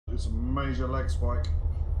It's a major leg spike.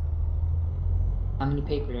 How many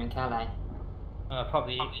people are in Calais?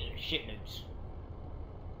 Probably shitloads.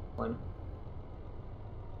 One.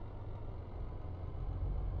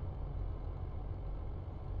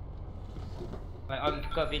 I've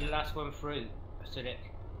got to be the last one through. So that.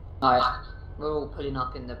 Alright, we're all pulling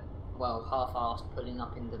up in the, well, half-assed pulling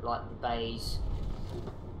up in the, like, the bays.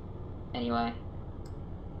 Anyway.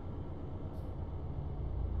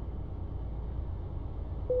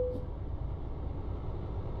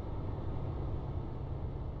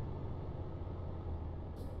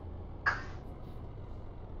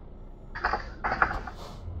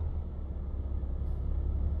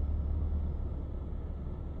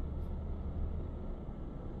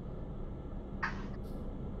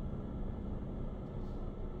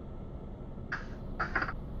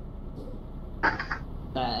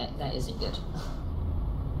 That isn't good.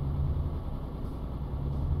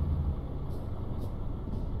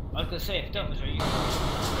 I was gonna say if that was you.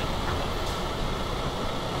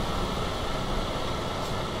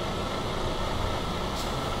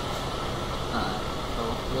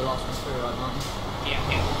 Cool. You're last one through, right, Martin? Yeah.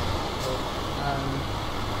 Cool.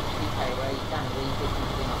 Okay, where you can, where you could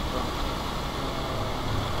be up front.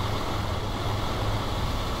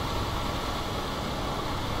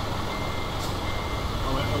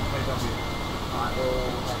 OKW. Alright,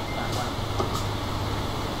 we'll head that way.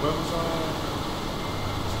 Where was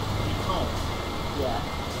you Tom? Yeah.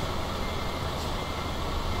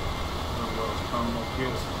 Oh, well, Tom not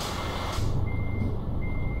killed.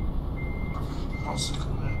 I'll sick on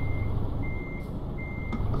that.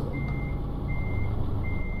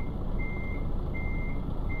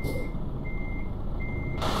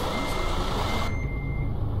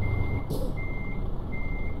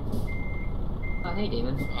 Oh, hey,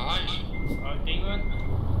 Demon. Hi, Demon.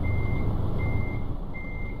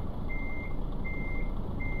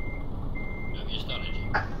 Have you started?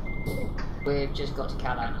 We've just got to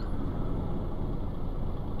Calais.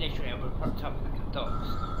 Literally, we're parked up like a dogs.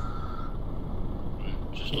 Right,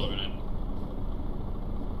 just logging in.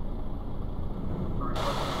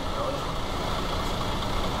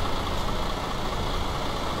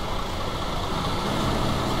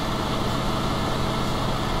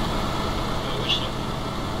 Which stuff?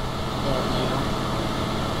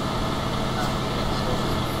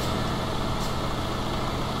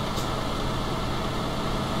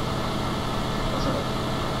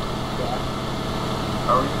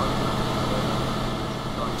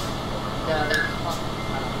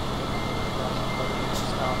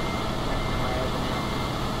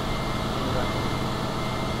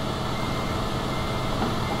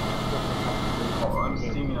 I'm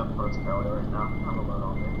steaming up towards Calais right now. I'm alone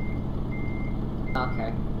all day.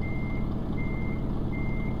 Okay.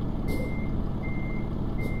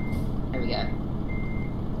 There we go.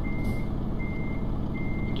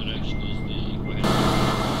 What direction is the equator?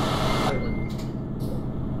 Poland.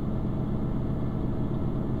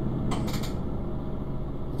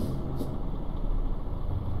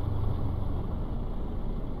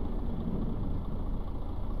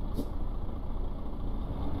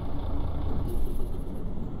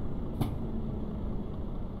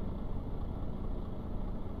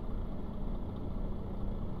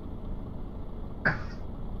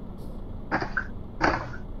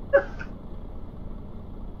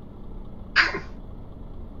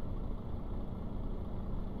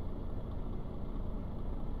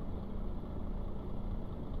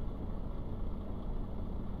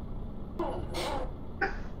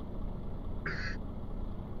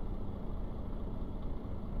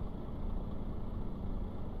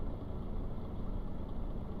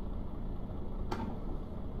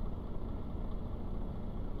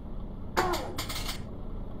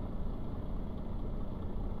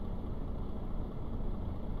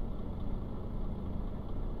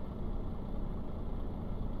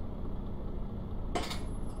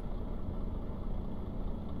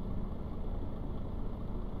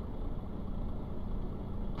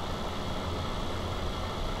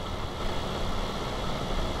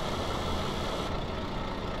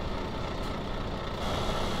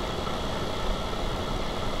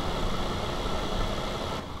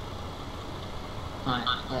 Right,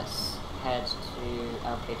 let's head to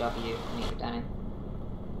LKW and meet with Danny.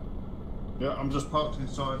 Yeah, I'm just parked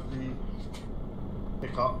inside the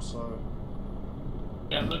pickup, so.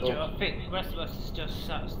 Yeah, but I think the rest of us is just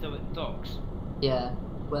sat still at docks. Yeah,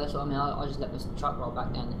 well, so I mean, I just let my truck roll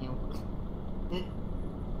back down the hill. Yeah,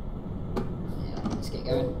 let's get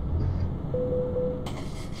going.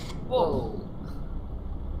 Whoa!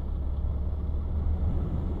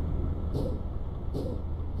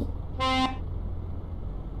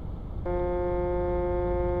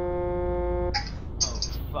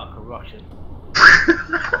 a Russian.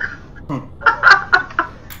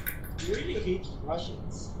 You really hate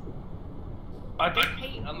Russians. I don't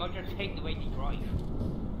hate them, I just hate the way they drive.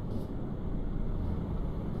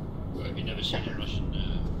 Well, have you never seen a Russian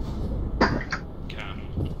cam?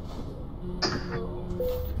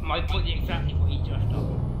 My point is exactly what he just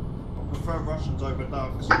done. I prefer Russians over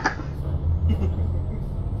ducks.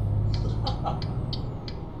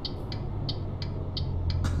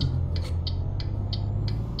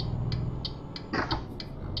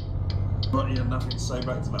 But you have nothing to say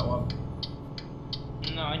back to that one.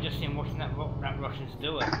 No, I just seen watching that Russians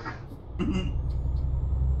do it.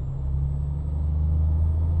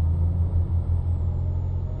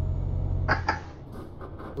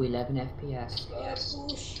 11 FPS.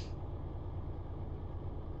 Push.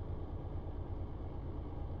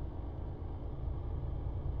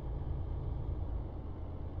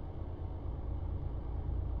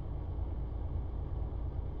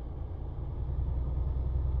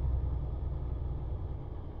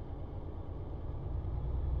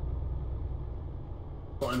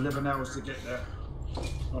 Got 11 hours to get there.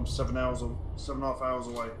 I'm 7.5 hours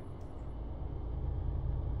away.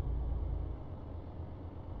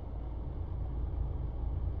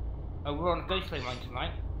 Oh, we're on a ghost train line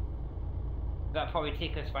tonight. That'll probably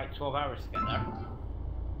take us about 12 hours to get there.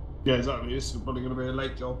 Yeah, exactly. This is probably going to be a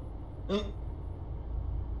late job.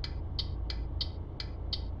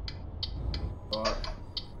 Right.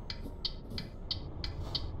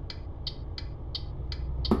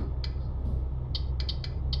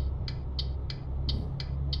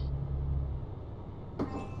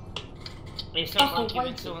 It's I not like giving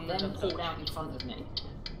waited, someone then the pulled out in front of me.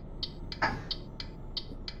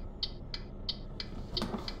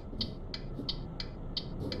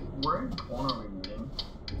 We're in cornering meeting.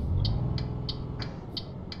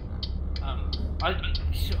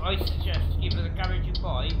 I suggest either the garage you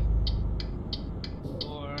buy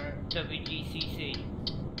or WGCC.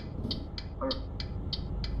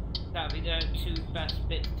 That would be the two best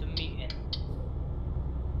bits to meet in.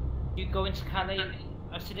 You go into Calais,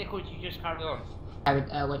 Acidic, or do you just carry on?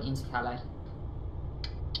 I went into Calais.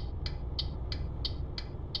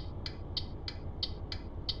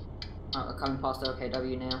 Right, we're coming past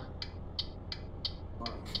OKW now.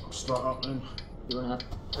 Right, I'll start up then. You wanna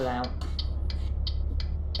pull out,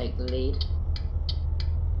 take the lead.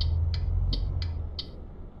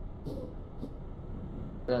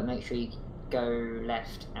 But make sure you go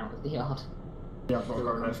left out of the yard. Yeah, I've got to So go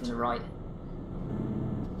we're coming left. from the right.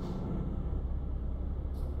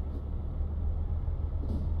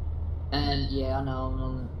 And yeah, I know I'm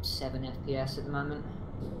on 7 FPS at the moment.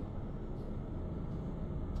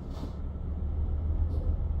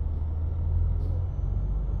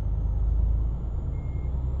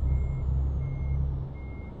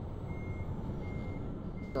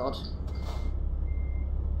 God.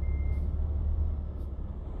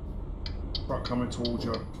 Right, coming towards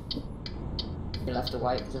you. You'll have to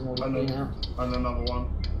wait because I'm already And clean out. And another one.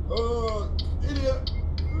 Oh, idiot!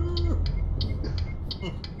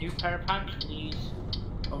 New pair of pants, please.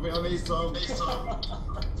 I think I need some.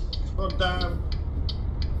 God damn.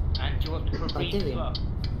 And do you want to What am I repeat as doing? well?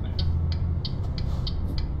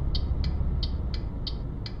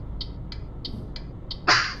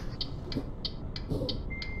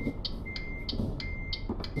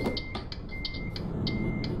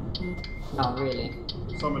 Oh, really?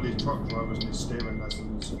 Some of these truck drivers need steering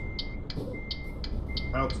lessons.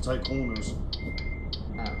 How to take corners.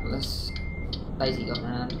 Let's lazy got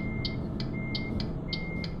round.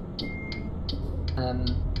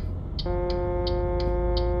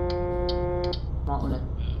 Might want to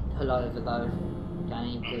pull over though,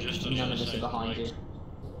 Danny, I'm because just on the none other of us side are of the behind you. light.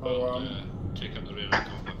 Oh, And take up the rail and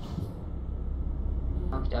come back.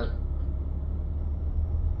 Okie doke.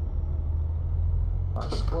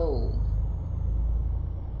 Right, squall.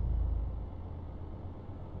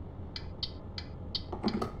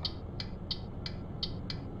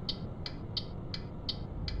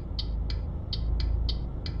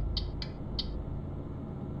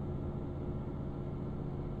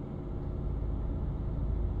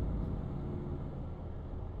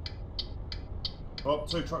 Oh,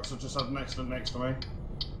 two trucks have just had an accident next to me.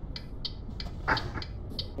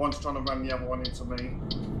 One's trying to ram the other one into me.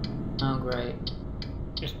 Oh, great.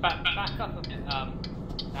 Just back up a bit,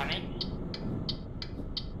 Danny.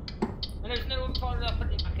 And there's no one following up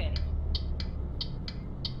at the back end.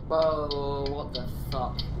 Whoa, what the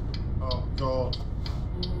fuck? Oh god.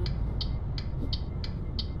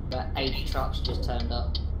 About 8 trucks just turned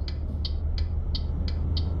up.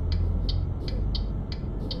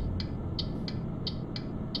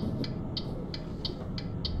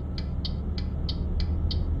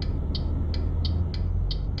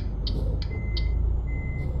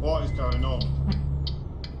 What is going on?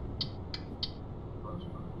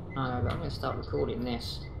 No, but I'm going to start recording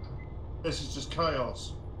this. This is just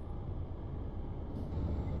chaos.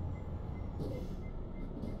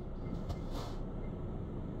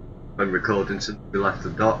 I'm recording since we left the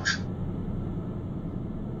docks.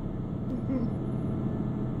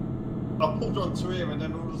 I pulled onto here and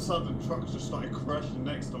then all of a sudden trucks just started crashing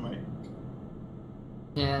next to me.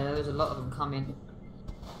 Yeah, there was a lot of them coming.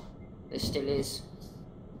 There still is.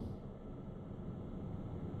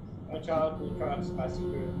 Watch out for trucks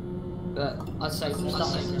passing through. But I'd say we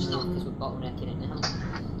start making them now because we're bottlenecking it now.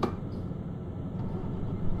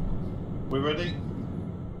 We ready?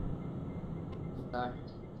 So,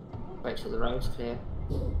 wait till the road's clear.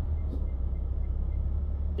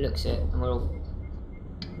 Looks it, and we're all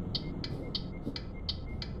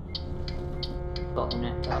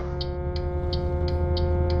bottlenecked up.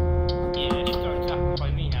 Yeah, it's starting to happen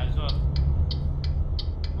by me now as well.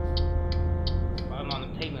 But I'm on the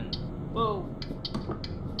pavement. Whoa!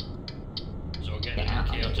 So we're getting Get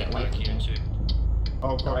out, chaotic get away back from here me. too.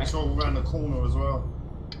 Oh god, it's all around the corner as well.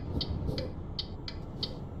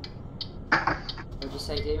 What did you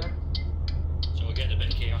say, Demon? So we're getting a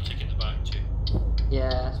bit chaotic in the back too. Yeah,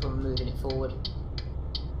 that's why we're moving it forward.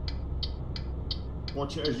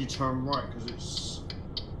 Watch it as you turn right, because it's...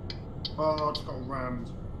 Oh, I just got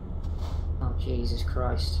rammed. Oh, Jesus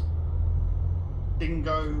Christ.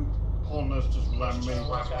 Dingo Pon has just rammed me.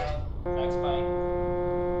 Watch out. Next bike.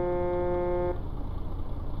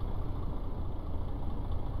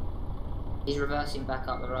 He's reversing back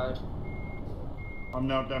up the road. I'm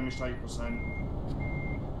now damaged 8%.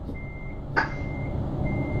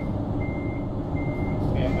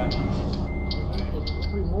 Okay, I'm back. There's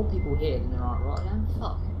probably more people here than there are at Rotterdam.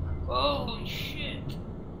 Fuck. Holy shit!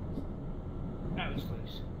 That was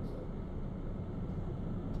close.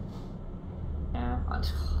 Yeah,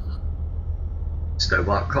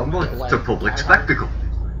 Stobart Convoy Get away. to public spectacle.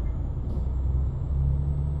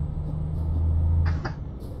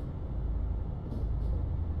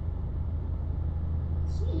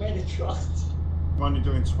 So many trucks. I'm only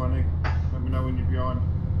doing 20. Let me know when you're behind.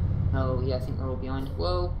 Oh, yeah, I think we're all behind.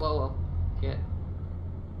 Whoa, whoa, whoa. Shit.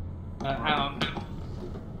 Hang on.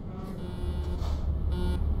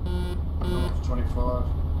 I'm up to 25.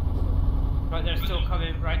 Right, they're still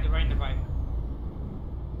coming right around the bike.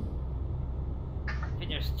 I think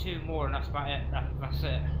there's two more and that's about it. That's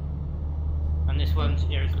it. And this one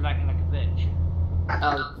here is lagging like a bitch.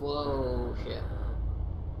 Oh, whoa, shit.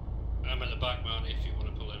 I'm at the back, man, if you want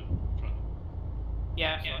to pull in front.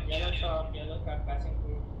 Yeah, that's right. Yellow truck passing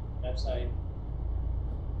through. Left side.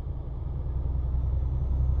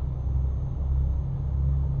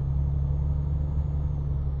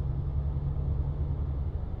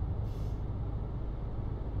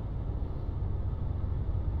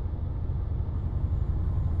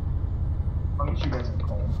 I'll get you guys a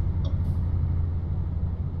call.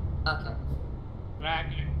 Okay. Lag.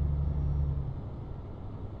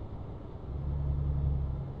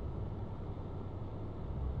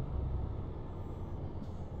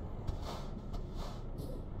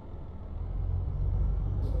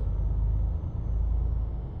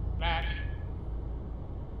 Lag.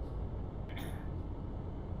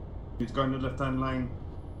 He's going to the left-hand lane.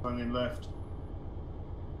 Turning left.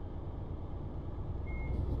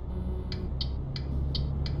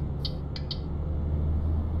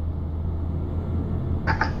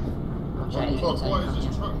 Watch out, he's Oh gonna god, what take is you.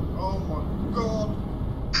 this truck? Oh my god!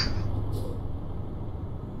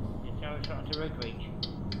 It's how it's starting to road rage.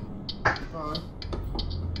 No.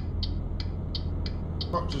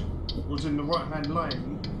 Truck just was in the right-hand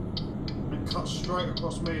lane and cut straight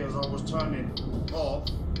across me as I was turning off.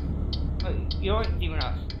 Oh, you're right, Demon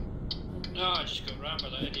Us. No, I just got rammed by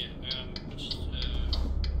that idiot.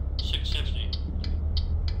 670.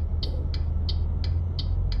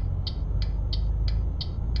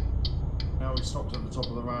 Now he stopped at the top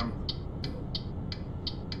of the ramp.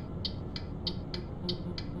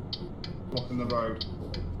 Blocking the road.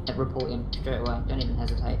 Report him straight away. Don't even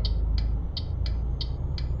hesitate.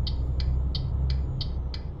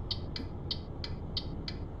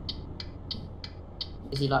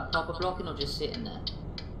 Is he like proper blocking or just sitting there?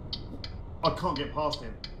 I can't get past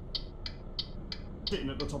him. Sitting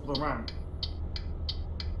at the top of the ramp.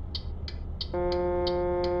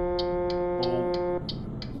 Oh.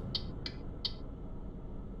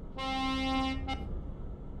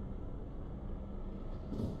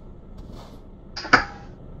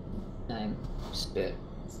 No, spit.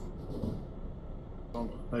 Oh,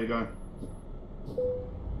 there you go.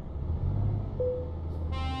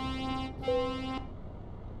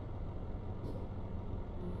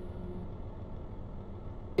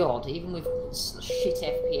 God, even with shit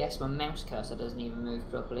FPS, my mouse cursor doesn't even move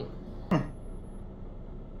properly.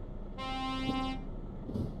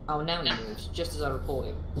 Oh, now he moves, just as I report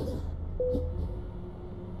him.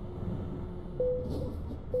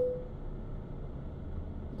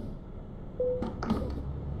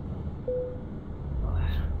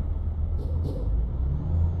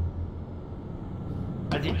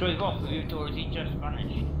 Has he drove off with you, or has he just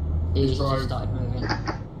vanished? He's drove. just started moving.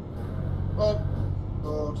 Oh,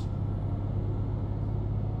 God.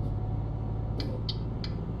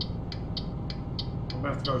 I'm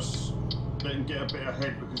gonna have to go let him get a bit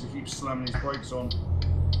ahead because he keeps slamming his brakes on.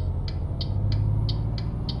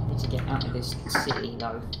 Need to get out of this city,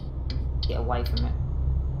 though. Get away from it.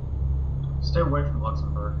 Stay away from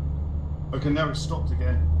Luxembourg. Okay, now it's stopped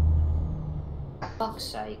again. Fuck's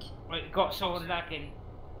sake. Wait, got someone lagging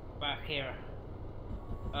back here.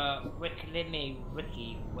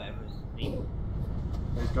 Ricky, whatever his name.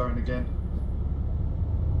 He's going again.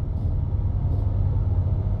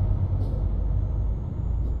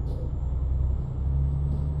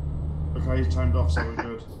 Okay, he's turned off, so we're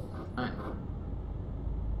good. Alright.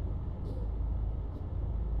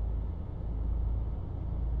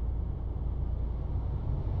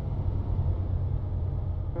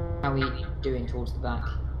 How are we doing towards the back?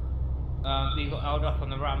 We got held up on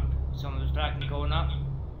the ramp. Someone's dragging going up.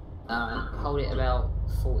 Hold it about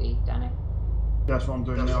 40, Danny. That's what I'm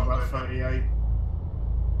doing now, about 38.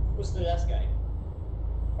 Who's the last guy?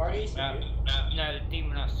 Parties? No,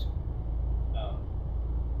 Demoness. Oh.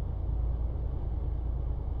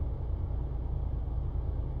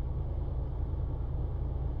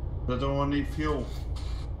 I don't want any fuel.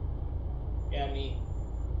 Yeah, me.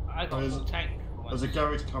 I got a full tank. There's a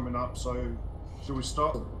garage coming up, so should we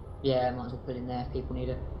stop? Yeah, might as well put it in there, people need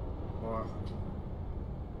it. Alright.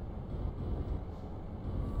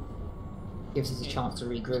 Gives us a chance to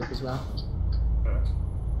regroup as well. Yeah.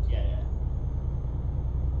 Yeah.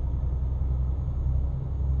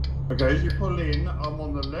 Okay, as you pull in, I'm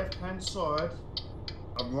on the left hand side.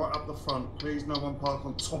 I'm right up the front. Please no one park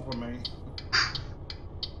on top of me.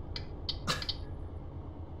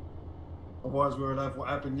 Otherwise we'll have what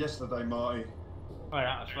happened yesterday, Marty. Oh,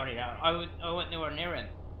 that was funny. I went nowhere near him.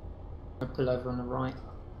 I'll pull over on the right.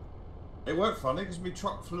 It weren't funny because my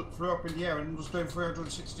truck flew up in the air and was doing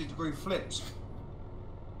 360-degree flips.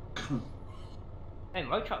 Hey,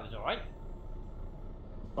 my truck was alright.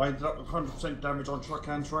 I ended up with 100% damage on truck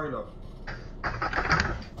and trailer.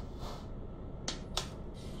 How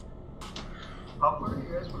far are you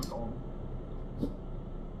guys from home?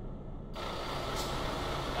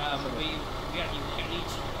 We haven't even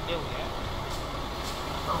reached the hill yet.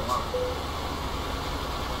 Oh wow.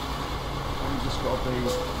 And you just got to be.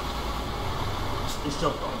 This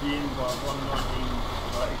job got to be in by 1:19.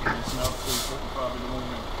 Like it's now 3:45 in the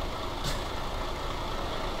morning.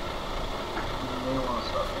 They don't want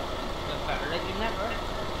to stop. That's better late than never.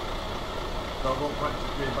 So I've got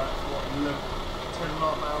practically about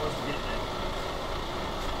 10.5 hours to get there.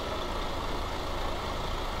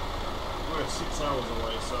 We're 6 hours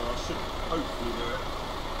away, so I should hopefully do it.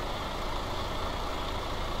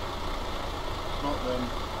 Not then.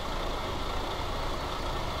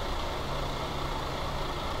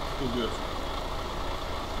 Still good.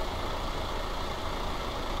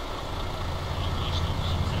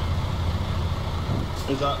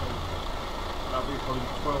 Exactly. That'll be probably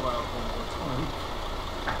 12 hours by the time.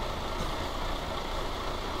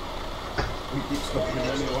 We keep stopping it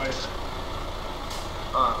anyway.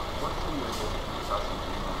 What's the year of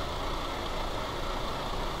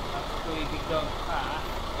After we become fast,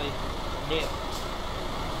 with nil.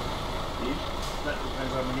 That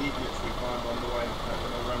depends how many idiots we find on the way that are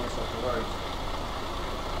going to run us off the road.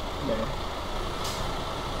 Yeah.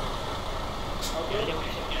 Okay.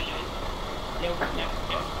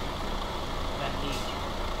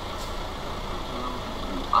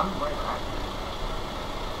 I'm right back.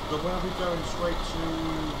 So where are we going straight to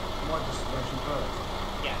my destination first?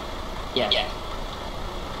 Yeah. Yeah.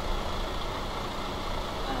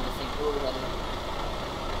 And I think we're all ready.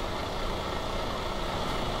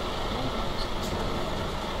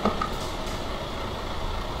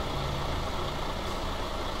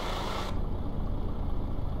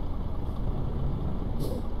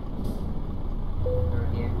 We're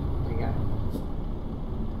here. Here we go.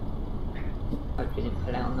 Hope we didn't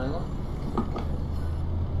pull out on no one.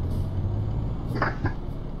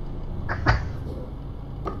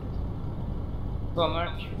 Go on, Mark.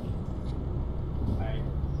 Alright.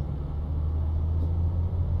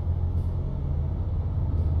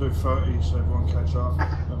 Do 30 so everyone catch up.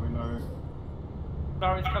 Let me know.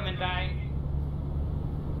 Lorry's coming down.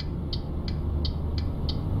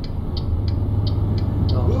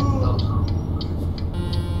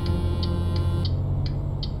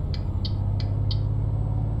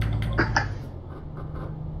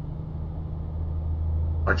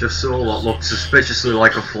 I just saw what looked suspiciously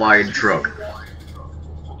like a flying truck.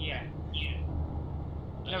 Yeah.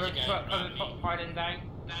 Another There's a guy truck in coming front of me. fighting down.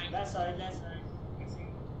 That side, that side. I see.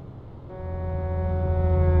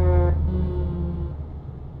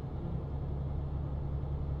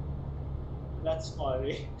 That's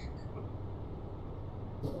funny.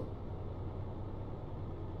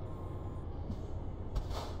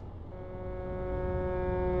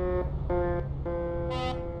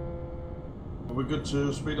 Are we good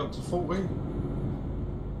to speed up to 40?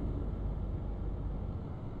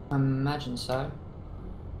 I imagine so.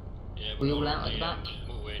 Yeah, We we're all on out at the back?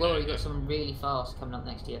 motorway Well, now, you got yeah. someone really fast coming up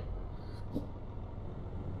next to you.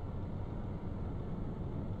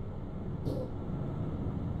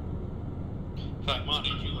 In fact, Marty,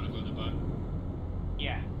 do you want to go in the back?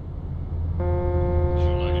 Yeah.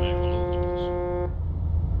 Sure, like an apple over the place.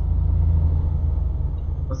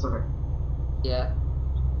 That's okay. Yeah.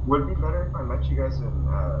 Would it be better if I met you guys in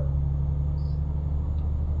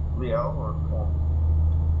Leo or Fulham?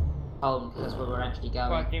 Hold on, because that's where we're actually Well,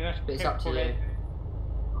 going. give us But it's up to pull you. in.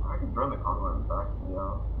 I can join the convoy in the back in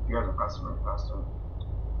Leo if you guys are faster and faster.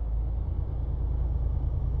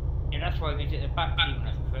 Yeah, that's why we did the back even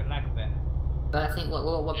us for lag a bit. But I think we're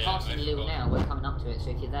Yeah, passing I Lille forgot. now, we're coming up to it, so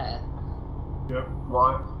if you're there. Yep.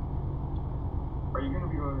 Why? Are you gonna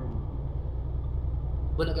be going?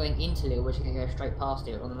 We're not going into Lille, we're just going to go straight past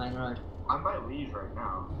it on the main road. I'm by Liege right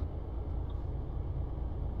now.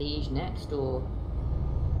 Liege next, or...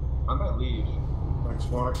 I'm at Liege. Thanks,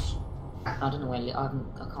 Max. I don't know where I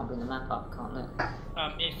can't bring the map up, I can't look.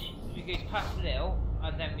 It's, we go past Lille,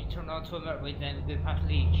 and then we turn onto a motorway, then we go past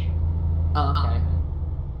Leach. Oh, okay.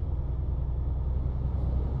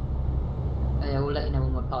 Yeah, we'll let you know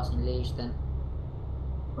when we're passing Liege then.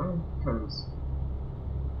 Because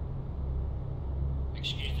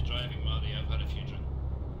Excuse the driving, Marty, I've had a few drinks.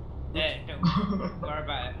 Yeah, don't worry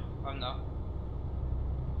about it. I'm not.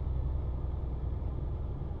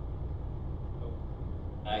 Oh.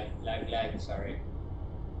 Lag, sorry.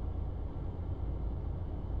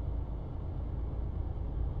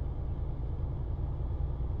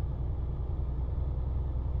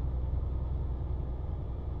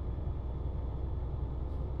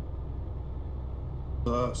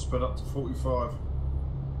 Sped up to 45.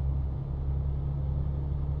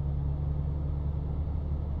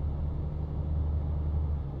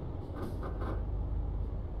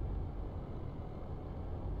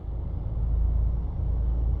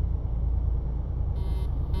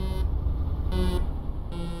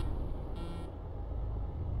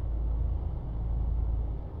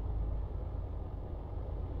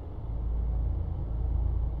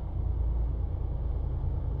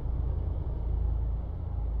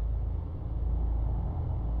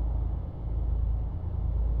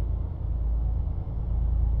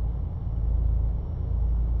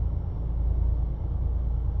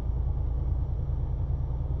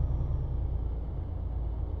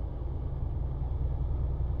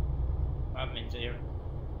 Admin's here.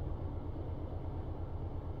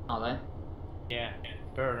 Are they? Yeah.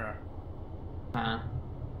 Burner.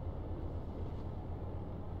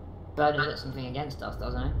 Burner's got something against us,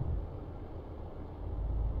 doesn't he?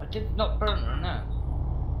 I did not Burner, no.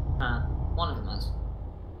 One of them has.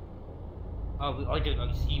 Oh, I don't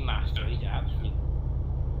like Seamaster, he's an absolute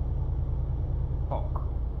cock.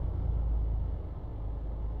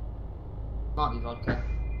 Might be vodka.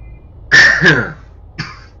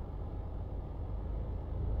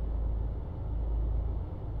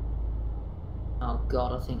 Oh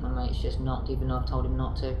god, I think my mate's just knocked even though I've told him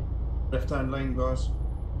not to. Left hand lane, guys.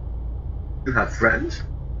 You have friends?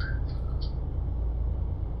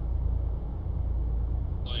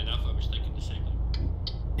 Not enough, I was thinking the same thing.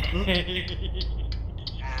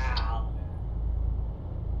 Ow.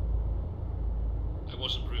 I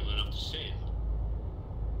wasn't brutal enough to say it.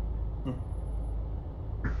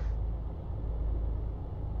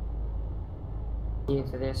 Here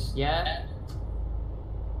for this, yeah?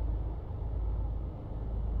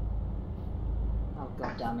 Oh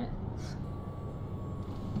god damn it.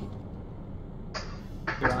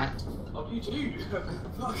 You right? Oh, you do?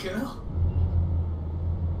 Fucking hell.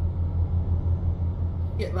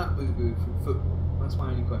 Get that boo-boo from football. That's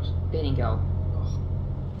my only question. Being in goal.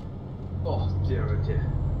 Oh, dear, oh dear.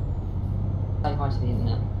 Say hi to the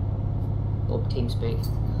internet. Or TeamSpeak.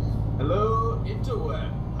 Hello,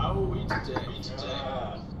 interweb. How are we today?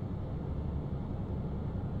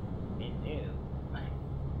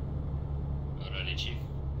 Alrighty, Chief.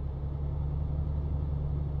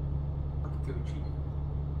 I can go chief.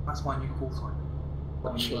 That's my new call sign.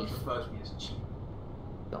 What Everyone chief? refers to me as a chief.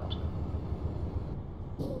 God.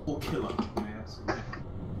 Or killer. Yeah, that's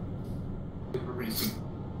really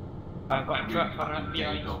I've got a truck coming up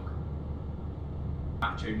behind.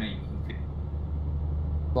 Macho name.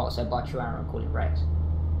 What, so by true arrow, call it Rex?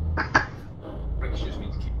 Rex just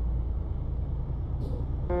means keep.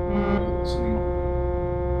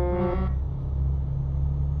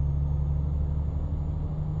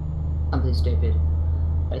 Something stupid,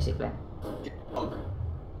 basically. Dog.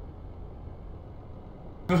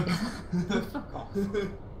 Fuck off.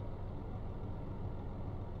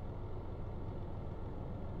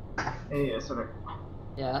 Hey, Acidic,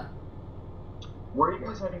 Yeah. where are you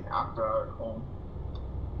guys heading after home?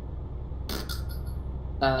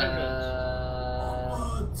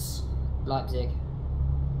 Leipzig.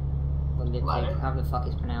 Or Leipzig, Leipzig? how the fuck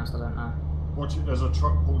it's pronounced, I don't know. Watch it, there's a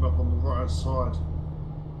truck pulled up on the right side.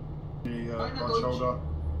 The right shoulder.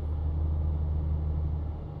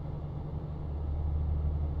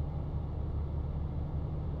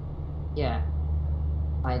 Yeah.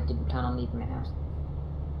 I didn't plan on leaving the house.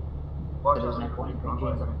 Watch There was out no for point in the putting convoy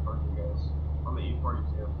jeans on. coming towards you guys. On the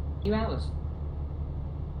E42. 2 hours.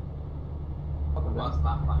 Probably. What's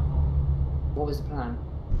that plan? What was the plan?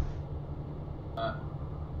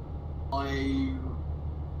 I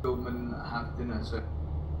film and have dinner, so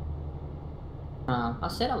I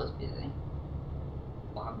said I was busy.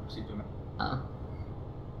 I haven't received a message. Oh.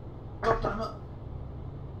 God damn it!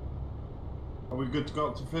 Are we good to go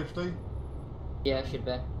up to 50? Yeah, it should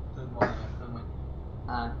be. Don't worry, don't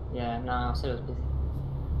worry. Yeah, no, I said I was busy.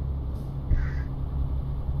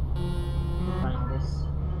 Running this.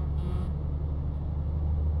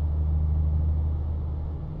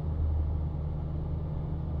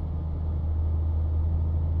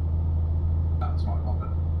 That's not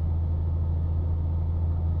Robert.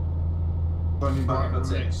 Running back That's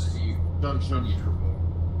the it. next You junction.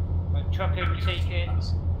 Truck overtaken.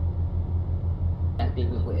 That'd be a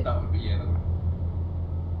bit weird. That would be yeah. That would.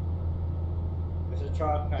 There's a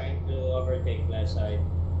truck trying to overtake left side.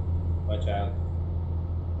 Watch out.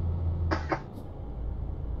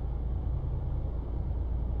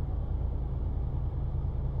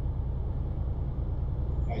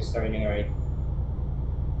 He's turning right.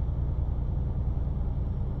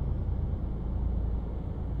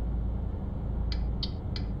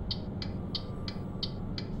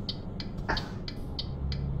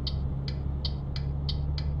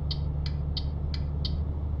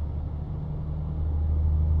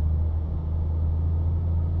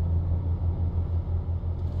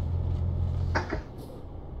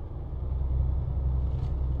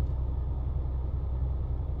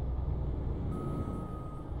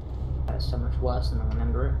 That's so much worse than I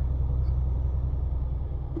remember it.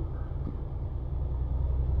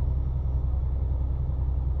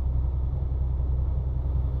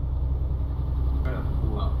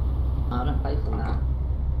 I don't pay for that.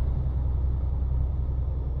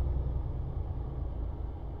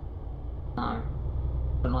 No. I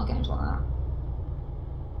don't like games like that.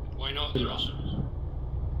 Why not? They're awesome.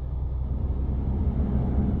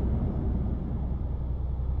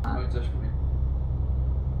 No, definitely.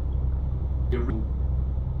 You're real.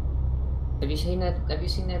 Have you seen their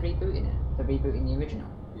rebooting it? They're rebooting the original?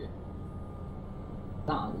 Yeah.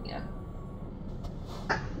 That we get.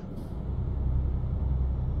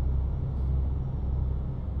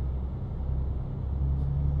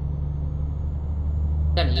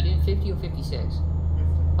 Danny, you doing 50 or 56? 50.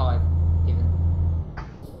 5, even.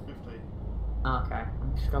 50. Oh, okay,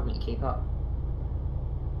 I'm struggling to keep up.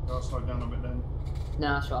 I'll slow down a bit then.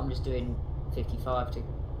 No, that's right, I'm just doing 55 to...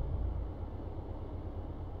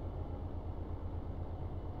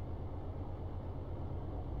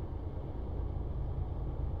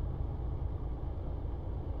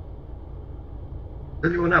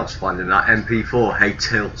 Anyone else finding that MP4 hates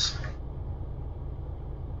hills?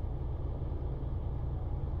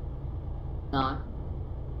 No.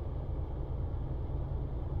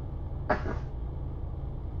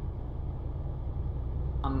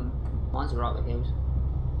 Mine's alright with hills.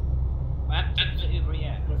 I haven't been to Uber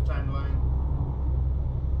yet. Left hand lane.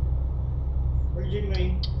 Virgin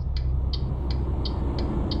lane.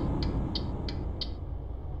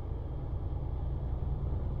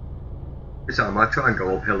 Every time I try and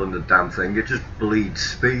go uphill in the damn thing, it just bleeds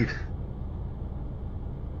speed.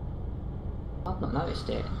 I've not noticed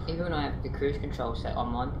it. Even when I have the cruise control set on,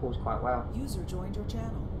 mine pulls quite well. User joined your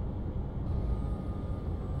channel.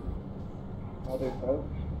 I do,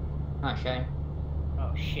 folks. Right, Shane.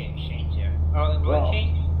 Oh shit, Shane's here. Oh, the Well,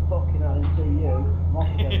 Shane? fucking hell, see you. I'm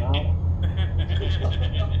off again now.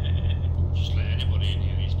 Just let anybody in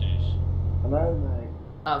here these days. I know, mate.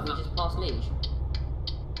 Oh, we just passed Liege.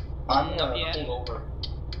 I'm Not yet. pull over.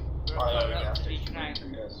 We're Oh, yeah, going yeah, up to yeah. Leach now.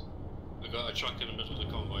 Yes. We've got a truck in the middle of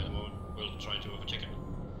the convoy at the moment. We'll try to overtake it.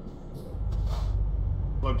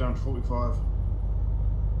 Low down to 45.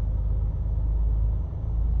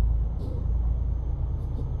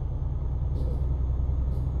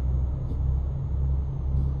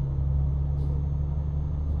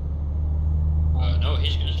 No,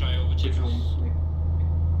 he's going to try overtake us.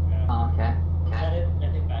 Oh, okay. Let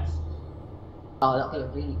it pass. Oh, that'll be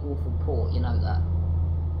a really awful port, you know that.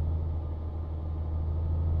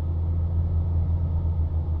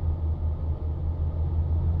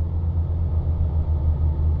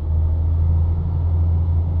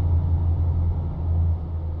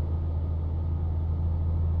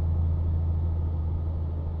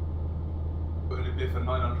 Putting a bid for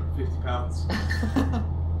 £950.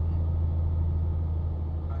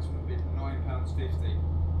 Maximum bid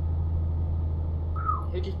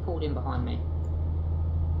 £9.50. Who just pulled in behind me?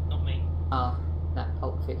 Not me. Oh, that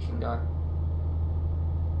Pulp Fiction guy.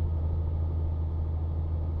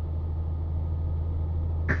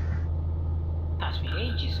 That's me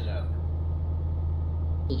ages ago.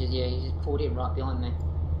 He just pulled in right behind me.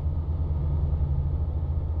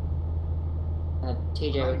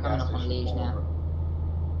 TJ, we're coming up on Liege now.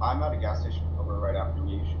 I'm at a gas station over right after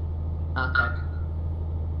Liege. Okay.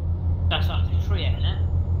 That's after Triet, isn't it?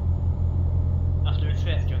 After the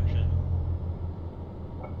Triet junction.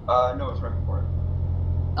 No, it's right before it.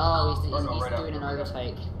 Oh, he's right doing an after.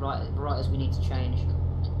 overtake, right as we need to change.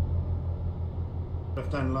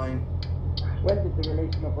 Left hand lane. When did they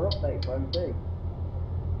release another update for MD?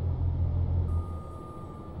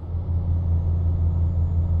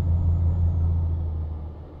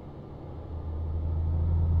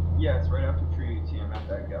 Yeah, it's right after Tree ATM at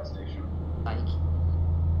that gas station. Like,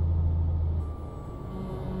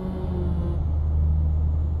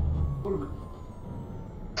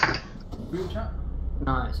 Real chat?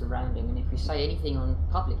 no, it's a rounding, and if we say anything on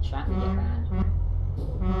public chat, we get banned.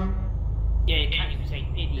 Yeah, you can't even say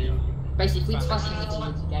idiot. Basically, if we type anything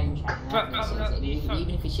into game chat and But- admin says it, even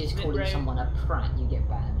if it's just calling someone a prat, you get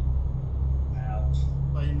banned. Ouch.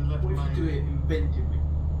 Stay in the left What if you do lane. it inventively?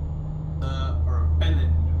 Or a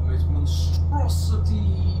bellend, or it's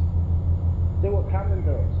monstrosity. Do what Cameron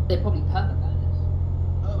does. They're probably perma-banners.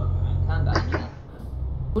 Oh, man. Perma-ban, yeah.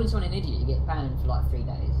 Calling someone an idiot, you get banned for like 3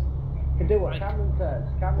 days. Can do what Right. Cameron says.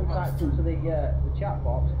 Cameron types into the chat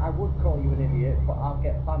box, I would call you an idiot, but I'll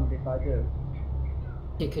get banned if I do.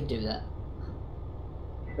 It could do that.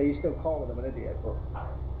 But you still calling them an idiot, but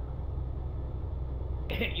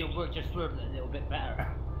Your word just worded it a little bit better.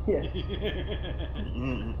 yeah.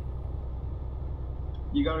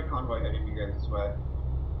 You got a convoy heading you guys this way.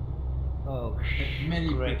 Oh, Many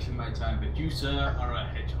great. bricks in my time, but you, sir, are a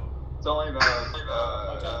hedgehog. It's only about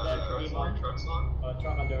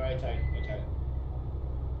Truck on the right side.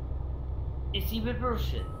 Is he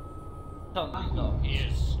reversing? No, he's not. He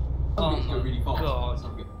is. Oh It's my really fast. God. It's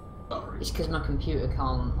not good. Sorry. It's because my computer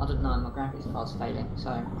can't. I don't know. My graphics card's failing, so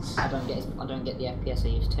I don't get the FPS I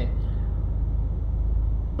used to.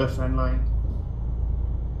 Left hand lane.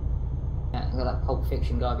 Yeah, I got that Pulp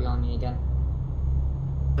Fiction guy behind me again.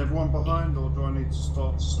 Everyone behind, or do I need to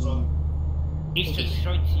stop? He's just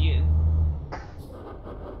straight to you. I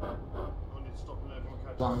need to stop and let everyone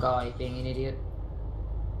catch One up. guy being an idiot.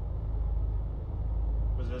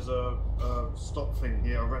 Because there's a stop thing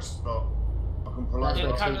here, a rest stop. I can pull That's over.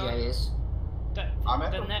 where Carry TJ is. I'm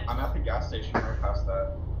at The the next, gas station right past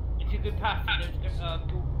that. if you go past it, there's a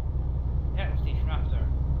petrol station after.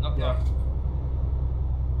 Not Yeah. that.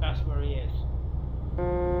 That's where he is.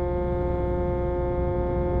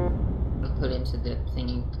 I'll pull into the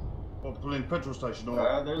thingy. Or pull in petrol station, or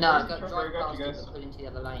There's No, a go truck drive right got past you it, guys. but pull into the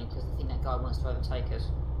other lane because I think that guy wants to overtake us.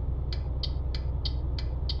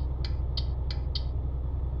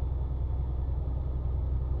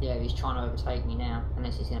 Yeah, he's trying to overtake me now,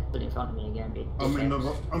 unless he's going to pull in front of me again. Be I'm in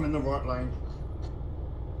the right lane.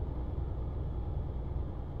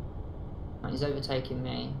 He's overtaking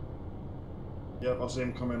me. Yep, I see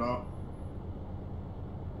him coming up.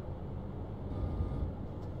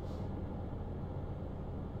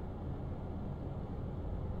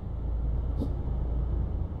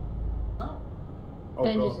 Oh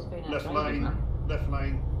Dangerous has god. been Left outrageous, lane. man. Left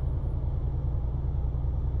lane.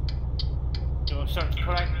 So start to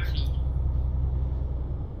correct.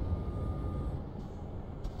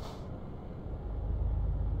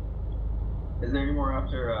 Is there any more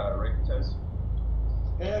after Rickett's?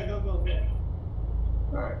 Yeah, go.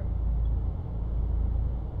 Alright.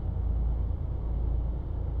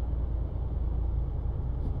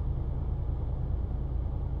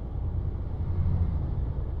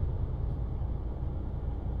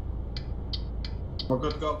 We're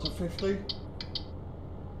good to go up to 50.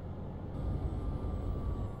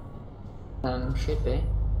 Should be.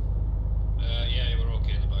 Yeah, we're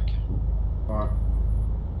okay.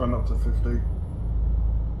 Run up to 50.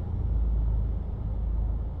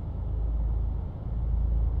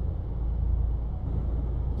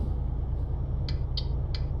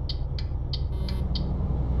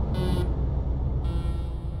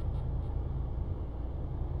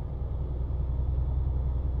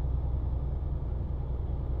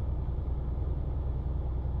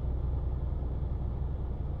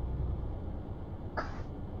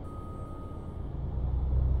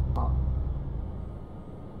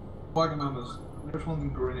 Wagamama's. There's one in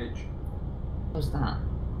Greenwich. What's that?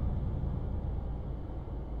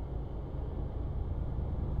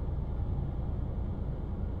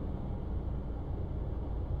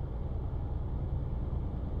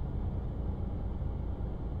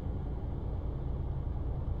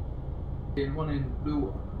 And one in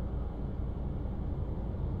Blue.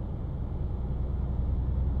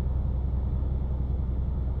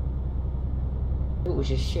 It was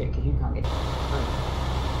just shit because you can't get through.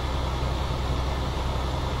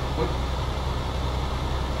 What?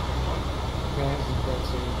 Whereas you go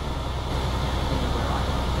to anywhere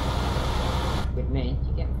like with me,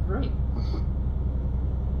 you get free.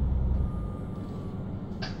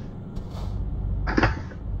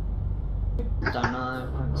 Don't know,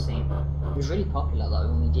 I haven't seen. It was really popular though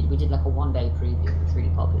when we did like a 1-day preview, it was really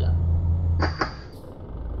popular.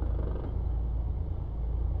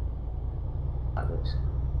 That looks.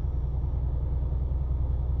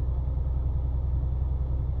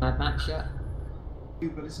 Mad Max yet?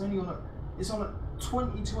 But it's only on a, it's on at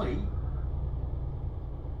 20 to 8,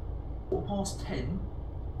 10,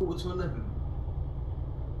 4 to 11.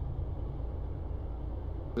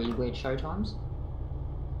 Really weird show times.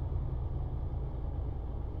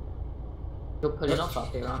 You're pulling off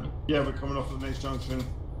up here, aren't you? Yeah, we're coming off at the next junction.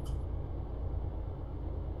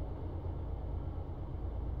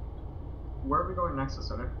 Where are we going next,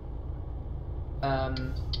 Center?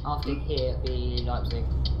 After here, it'll be Leipzig.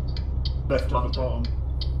 Left at the bottom.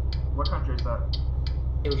 What country is that?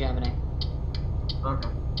 Still Germany. Okay.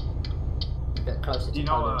 A bit closer to Do you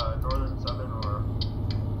know Poland. northern, southern, or?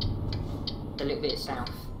 A little bit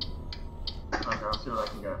south, Okay, I'll see what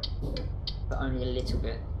I can get. but only a little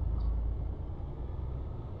bit.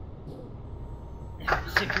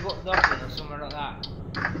 So if you got Dublin or somewhere like that.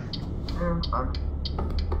 Yeah, I'm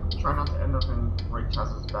trying not to end up in Ray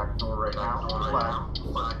Chaz's back door right now.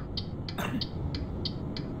 Flag.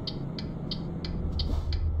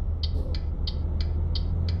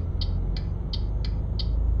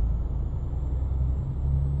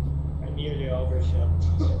 I nearly overshot.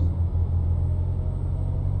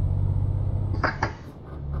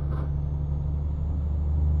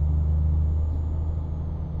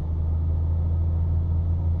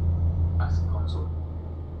 That's the console.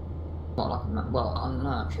 Not like a well, I don't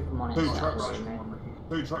know. Triple money. Two trucks.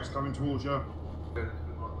 Two trucks coming towards you. Good,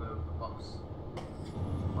 like the box.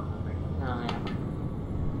 Like the thing. Oh yeah.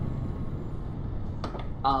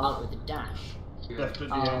 Oh, with the dash. Left at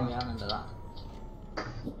the Oh end. yeah, I remember that.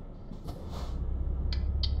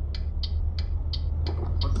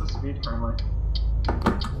 What's the speed currently?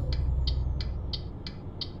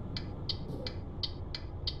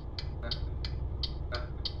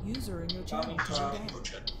 User in your channel.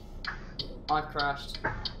 I've crashed.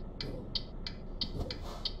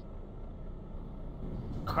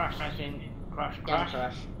 Crash, I think. Crash, Game crash.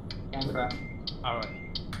 crash. Game crash. Alright.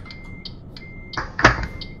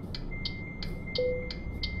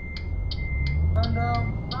 Man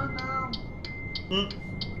down, man down.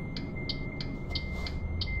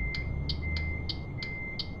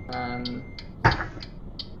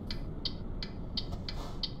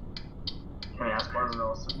 Can I ask why we're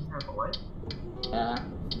all sitting here at the light? Yeah.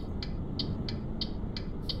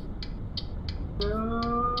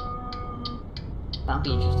 That'll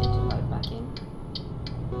be interesting to load back in.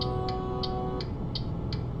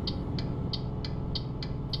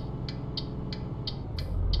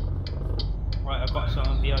 Right, I've got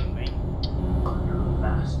someone behind me.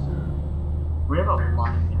 We have a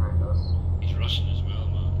line behind us. He's Russian as well,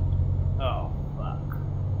 man. Oh, fuck.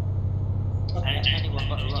 Anyone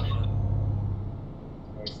but a Russian.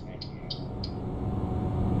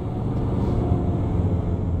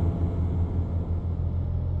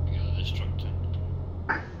 We got this truck too.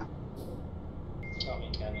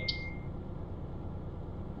 Coming.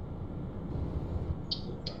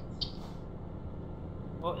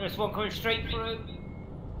 Oh, there's one coming straight through.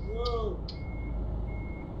 Whoa!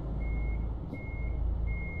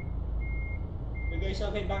 You guys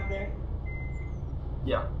okay back there?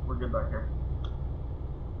 Yeah, we're good back here.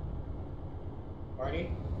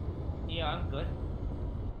 Party? Yeah, I'm good.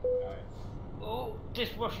 Alright. Oh,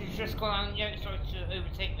 this Russian's just gone on the outside to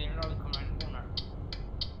overtake me and I'll come around the corner.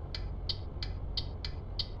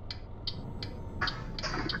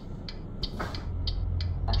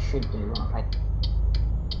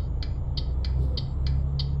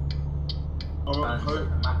 Who?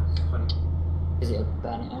 Max 20. Is it a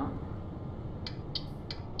burn it out?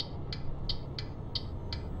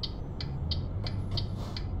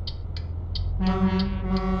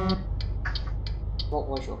 What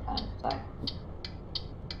was your plan today?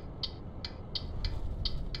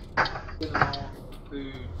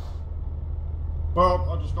 Food. Well,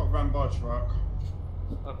 I just got ran by a truck.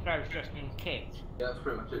 Or players just been kicked. Yeah, that's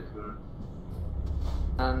pretty much it, to be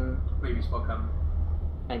honest. Maybe spot cam.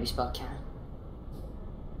 Maybe spot cam.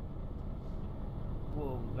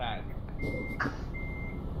 Whoa, lag.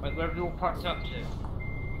 Wait, where have you all parked up to?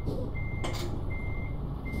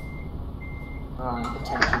 I'm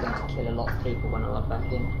potentially going to kill a lot of people when I log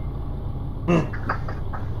back in.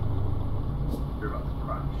 You're about to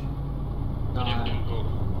crash. No,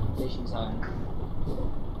 vision zone.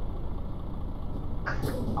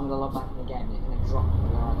 I'm going to log back in again, it's going to drop me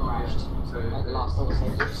where I crashed. So Like the last thought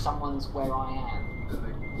said, if someone's where I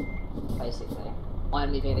am, basically,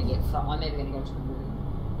 I'm either going to go to the moon,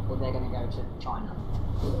 or they're going to go to China.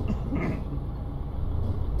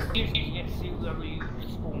 Usually you get to see whoever you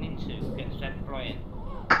spawn into gets sent flying.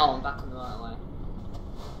 Oh, I'm back on the right way.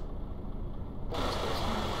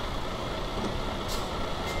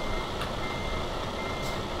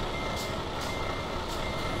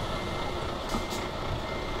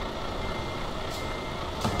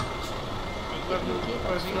 Where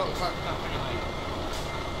have you got parked up anyway?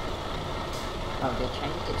 Oh, they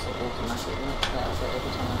changed it to automatic, not fair, but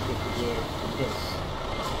every time I click the gear, this.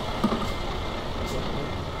 It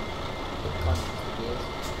crunches the gears.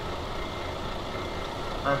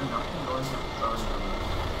 I have nothing going to the zone.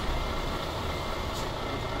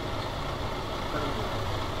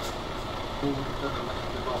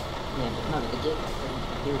 Yeah, but no, the gear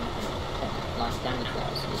doesn't do anything like damage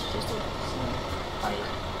wise, it's just a small fade.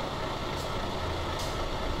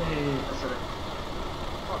 Hey, I said it.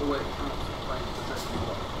 By the way, playing possession of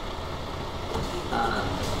what?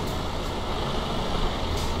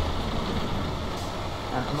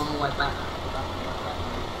 I'm on my way back.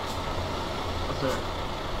 That's it.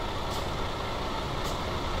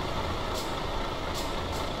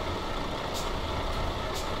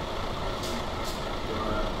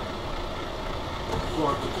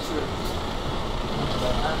 What? Just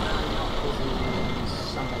I'm not busy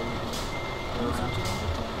Sunday. Yeah.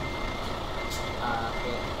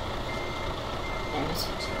 Damn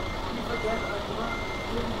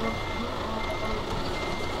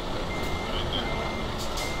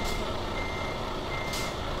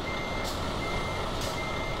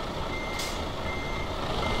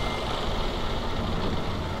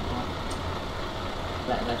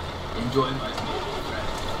enjoy my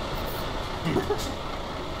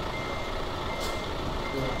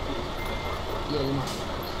yeah, you might.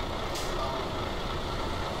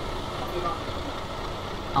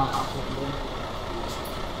 I'll talk to him.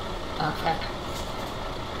 Okay.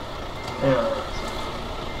 Yeah.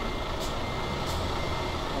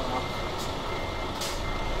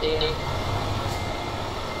 Yeah.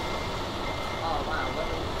 Oh wow, what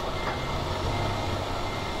are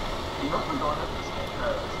You know we're going up this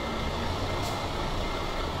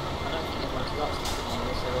I don't think everyone's got stuff on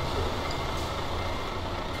this, so it's true.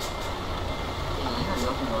 I think I'm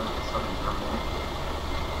nothing on this sudden terminal.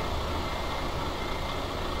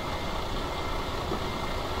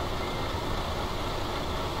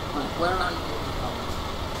 Where are you moving from?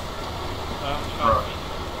 Right.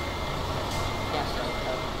 Yes,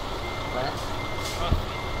 where?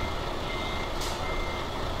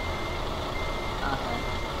 Okay.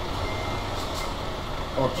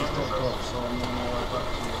 I've just dropped off, so I'm on my way back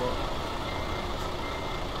to the rock.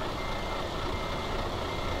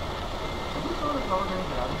 Have you thought of how we're going to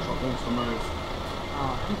get out of Truck wants to move.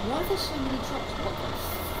 Oh, why are there so many trucks? What the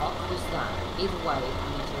fuck was that? Either way, I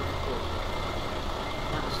need to record.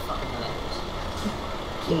 That was fucking hilarious.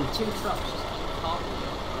 Two trucks just keep parking.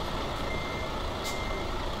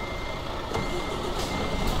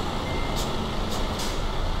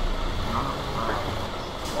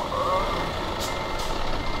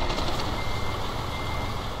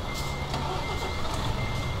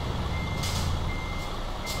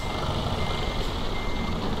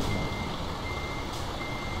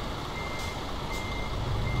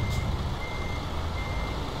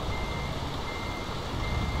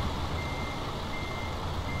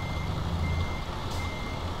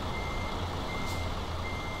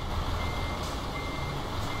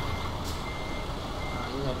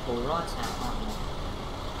 You're going to pull right out, aren't you?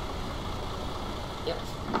 Yep.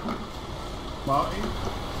 Marty,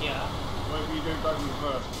 Yeah. whatever you do, don't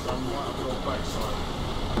reverse, because I'm right up your backside.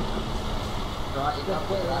 Right, you got to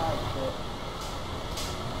put that.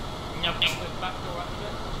 Nothing with back door up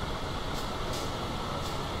there.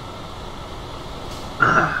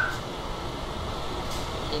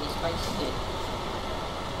 Any space in here?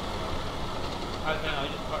 I don't know, I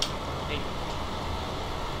just parked in front of me.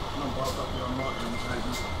 I'm parked up here on Martin and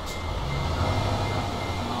Hayden.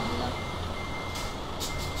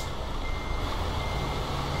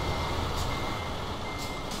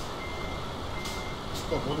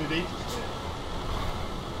 What did he just hit?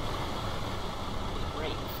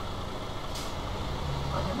 Brakes.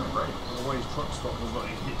 I hit my brakes. The way his truck stopped was like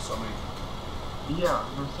he hit something. Yeah,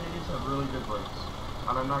 Mercedes have really good brakes.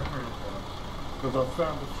 And I'm not carrying it. Because I've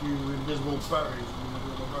found a few invisible barriers in the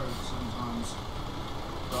middle of the road sometimes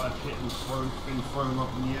that I've hit and been thrown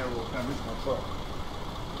up in the air or damaged my truck.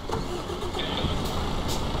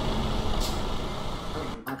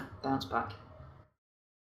 I bounce back.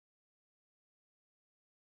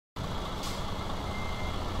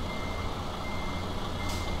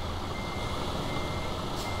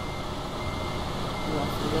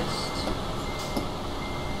 Off the list.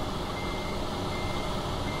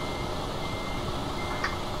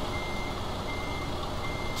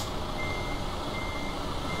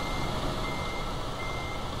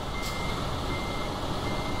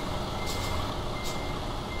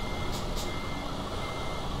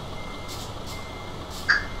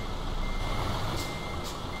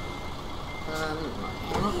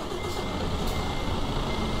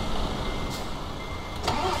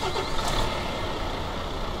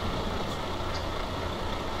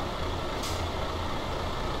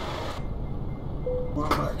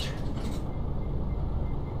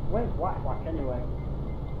 Where's Whack Whack anyway?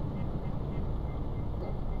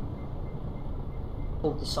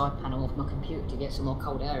 Pulled the side panel off my computer to get some more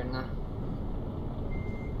cold air in there.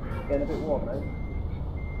 Getting a bit warm, mate.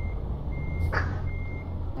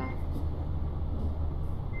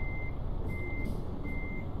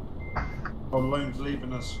 Oh, Lone's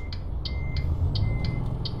leaving us.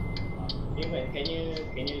 Anyway,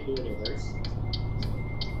 can you do reverse?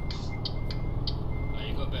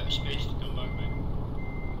 You got a bit of space to come back, mate.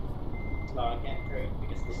 No, I can't turn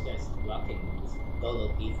because this guy's blocking. It's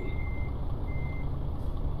total easy.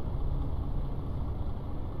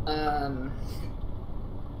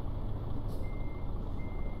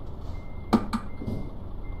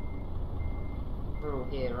 We're all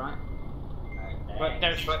here, right? But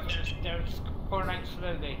there's 4 lengths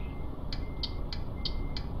slowly.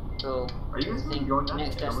 Cool. Are you guys I think going down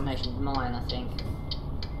next the hill? destination is mine, I think.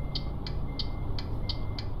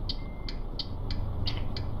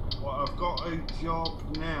 Well, I've got a job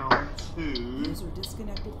now to... User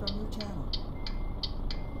disconnected from your channel.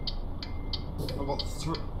 I've got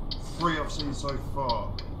three I've seen so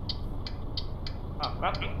far. Oh,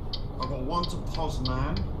 lovely. I've got one to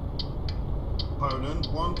Poznan, Poland,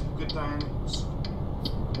 one to Gdansk,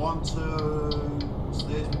 one to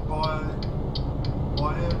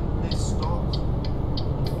Bialystok.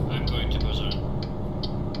 I'm going to Bazan.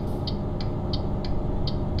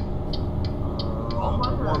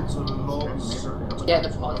 One to Lodz. Get the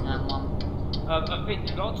Poznan one. I think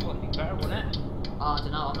the Lodz would be better, wouldn't it? Oh, I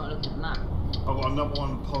don't know, I'm not looking at the map. I've got another one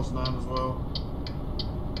to Poznan as well.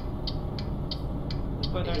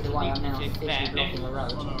 But Either way, I'm now officially blocking the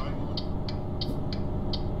road. Oh, no,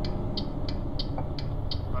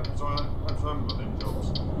 I haven't got them jobs.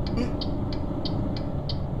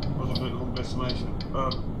 Was I going wrong destination?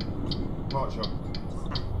 Departure.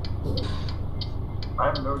 I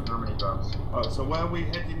have no Germany jobs. So where are we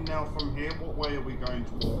heading now from here? What way are we going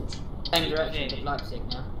towards? Same direction, but Leipzig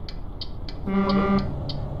now.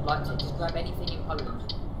 Leipzig, just grab anything in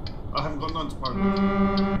Poland. I haven't got none to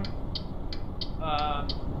Poland.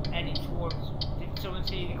 Heading towards. Did someone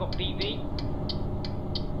say they got BB?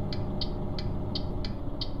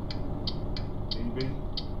 BB.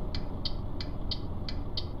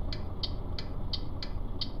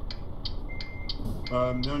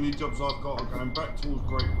 The only jobs I've got are going back towards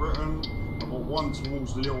Great Britain. I've got one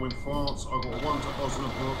towards Lille in France. I've got one to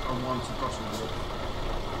Osnabrück and one to Dusseldorf.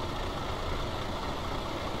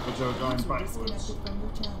 Which are going User backwards. disconnected from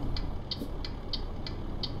your channel.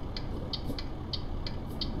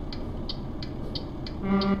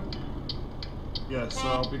 Yes, so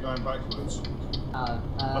I'll be going backwards. Oh,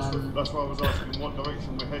 That's why I was asking what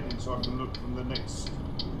direction we're heading so I can look from the next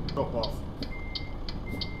drop off.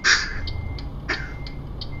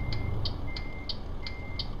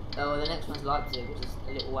 oh, the next one's Leipzig, which is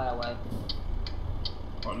a little way away.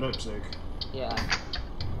 Right, Leipzig. Yeah.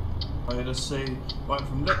 Okay, let's see. Right,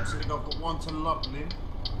 from Leipzig I've got one to Lublin.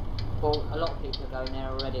 Well, a lot of people are going there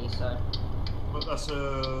already, so. But that's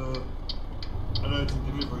an urgent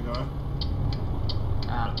delivery guy.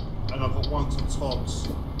 Ah. And I've got one to Todd's.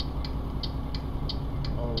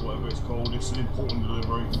 or whatever it's called. It's an important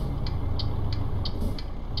delivery.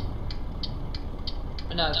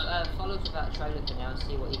 No, follow to that trailer for now and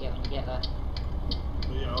see what you get when you get there.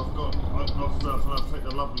 But yeah, I've take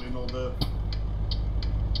the leveling or the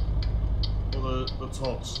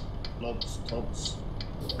tods, lobs, tods.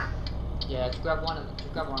 Yeah, just grab one of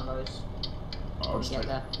those. I'll just take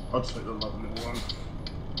the leveling one.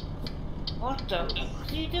 What the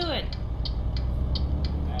fuck are you doing?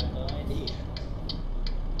 I have no idea.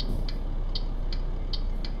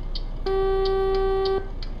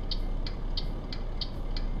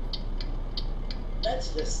 That's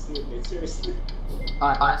just stupid, seriously.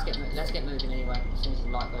 Alright, let's get moving anyway, as soon as the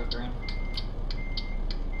light goes green.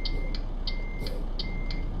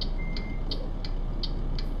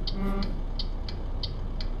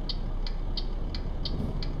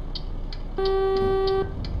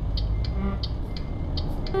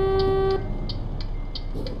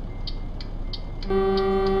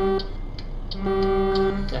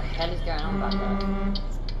 What the hell is going on back there?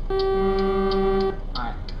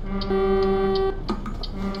 Alright.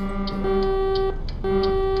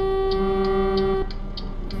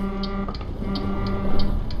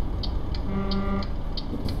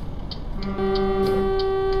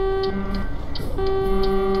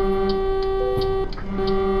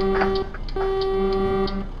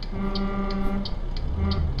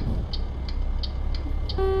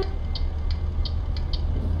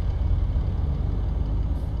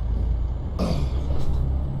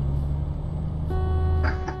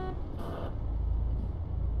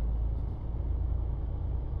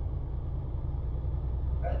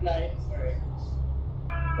 Red light, sorry.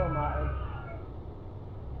 Don't matter.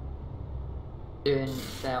 Doing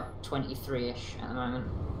about 23-ish at the moment.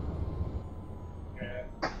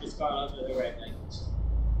 It's gone under the red light.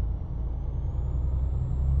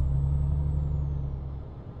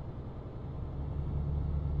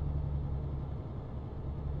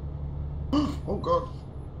 Oh god.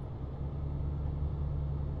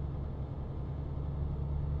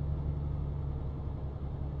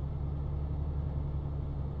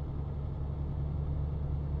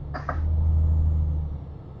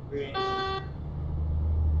 Green.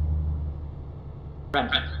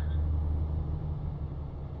 Brent.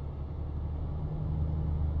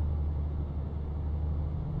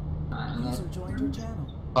 User joined your channel.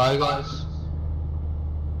 Hi guys.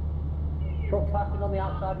 Truck passing on the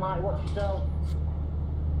outside, Marty, watch yourself.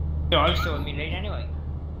 No, I'm still in my lane anyway.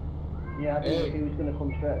 Yeah, I think he was going to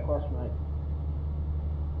come straight across, mate.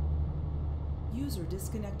 User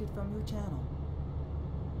disconnected from your channel.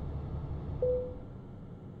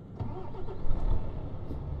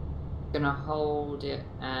 Gonna hold it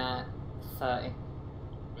at 30,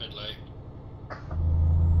 Red light.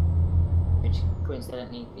 which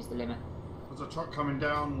coincidentally is the limit. There's a truck coming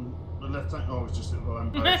down the left hand. Oh, it's just at the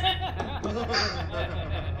lamppost.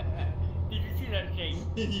 Did you see that, Shane?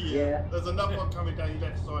 Yeah. There's another one coming down your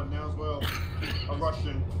left side now as well. A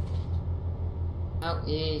Russian. Oh,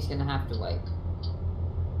 he's gonna have to wait.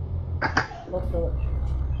 Let's do it.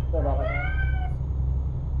 Sorry about that.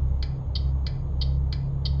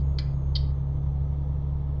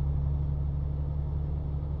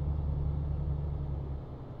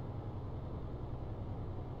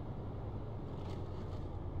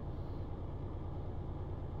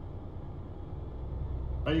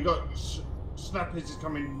 And you got Snappers is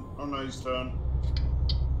coming on his turn.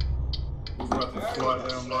 He's about to fly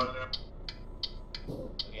down.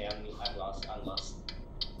 Okay, I'm lost.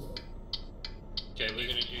 Okay, we're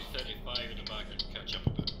gonna do 35 in the back and catch up a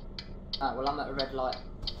bit. Alright, well I'm at a red light.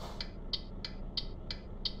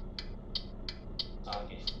 Oh,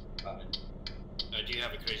 okay, coming. Do you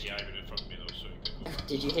have a crazy Ivan in front of me though, so you can go back.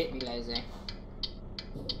 Did you hit me, lazy?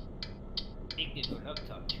 Ignorant love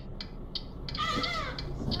touch.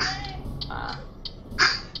 Ah.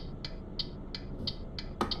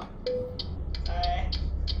 Alright.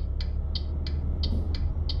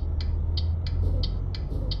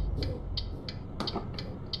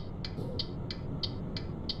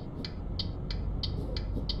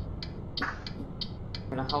 I'm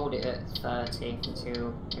gonna hold it at 30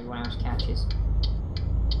 until everyone else catches.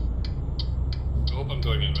 I hope I'm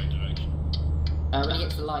going in the right direction. When you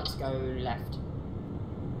get to the lights, go left.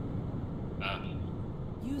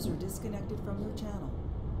 User disconnected from your channel.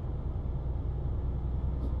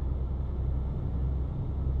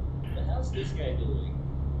 What the hell's this guy doing?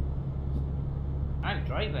 I'm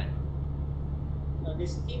driving. No,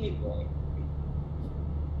 this Timmy boy.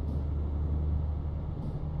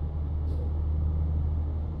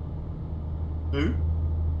 Who?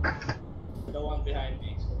 The one behind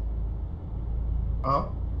me. Huh?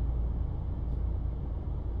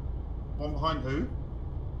 One behind who?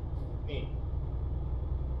 Me.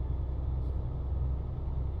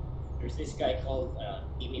 There's this guy called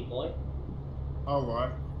Amy Boy. All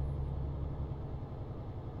right.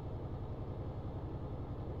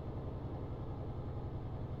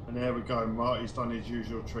 And there we go. Marty's done his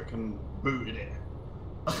usual trick and booted it.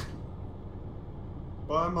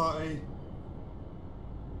 Bye, Marty.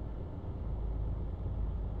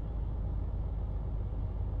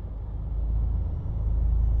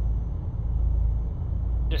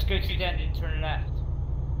 Just go to the end and turn left.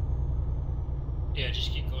 Yeah,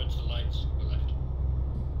 just keep going to the lights on the left.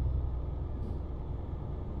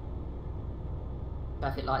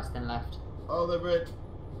 Traffic lights, then left. Oh, they're red.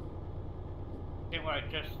 Don't worry,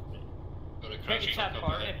 just Got a take crash the truck tab up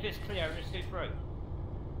bar. ahead. If it's clear, it's go through.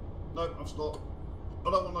 No, I've stopped. I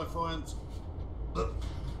don't want no fines.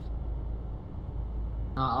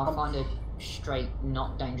 I'll find a straight,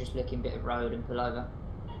 not dangerous looking bit of road and pull over.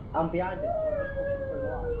 I'm behind it, so I'm just pushing through the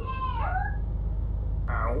line.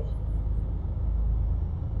 Ow.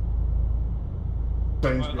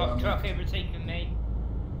 James I've got a behind truck me. overtaking me.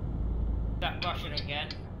 That Russian again.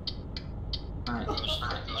 Right.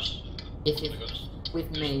 Ghost. If you're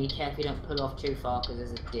with me, carefully don't pull off too far because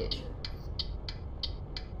there's a ditch.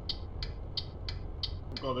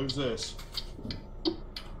 Oh God, who's this? You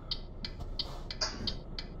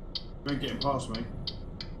ain't getting past me.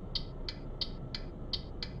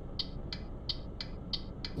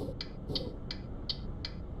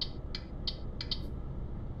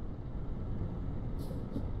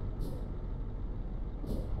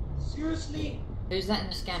 Seriously? Who's that in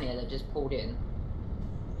the Scania that just pulled in?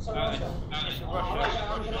 It's a Russian.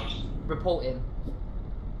 Report him.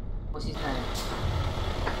 What's his name?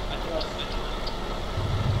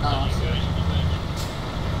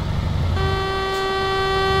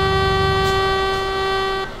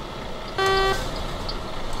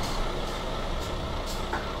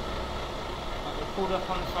 Pulled up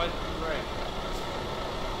on the side of the road.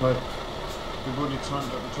 Right. We've already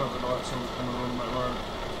timed up the traffic lights so we're coming along that road.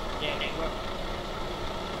 Yeah, they were.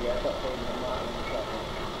 Yeah, I've got things on that in the traffic.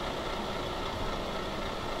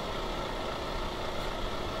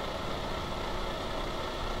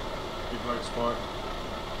 Big leg spike.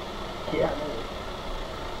 Yeah, I know.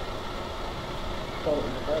 Fault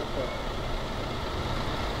in the brake too.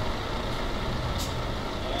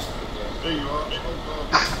 There you are. Oh God.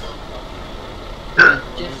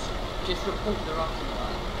 Just report the Russian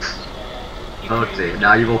guy. Oh dear,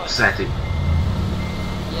 now you've upset him. Yeah.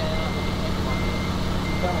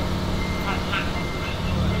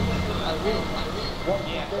 Oh really? Once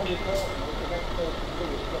you've done reporting, the next person to do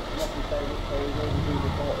is get them up and say which way you're going to do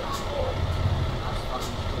reporting. That's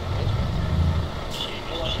fucking stupid.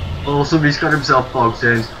 Oh, somebody's got himself bogged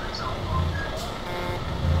in.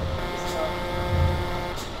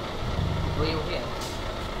 Were you here?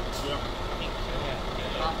 Yeah. I think so, yeah.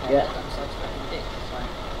 Okay, Yeah. got themselves stuck in the ditch, so.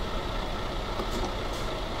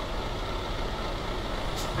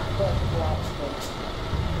 First to go out the front.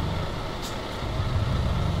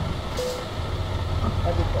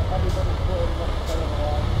 Everybody's reporting what's going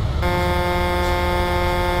on.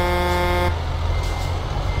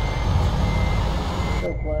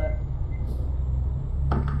 Still clear.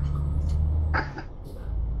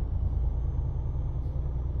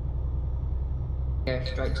 Go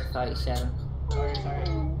straight to 37. Sorry.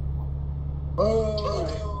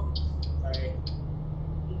 Oh. Sorry.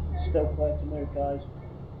 Still clear to move, guys.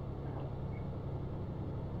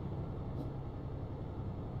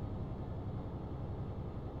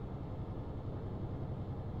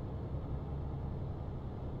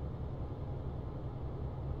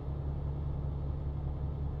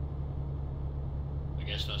 I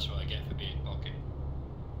guess that's what I get for being pocket.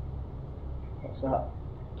 What's that?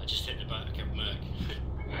 I just hit the back of Merc.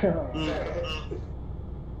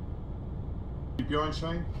 You behind,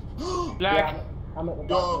 Shane? Black. Yeah, I'm at the back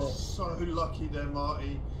You're of it. so lucky there,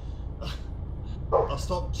 Marty. I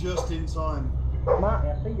stopped just in time. Marty,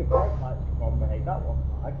 I see your brake lights come on, mate. That wasn't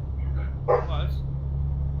right. Was.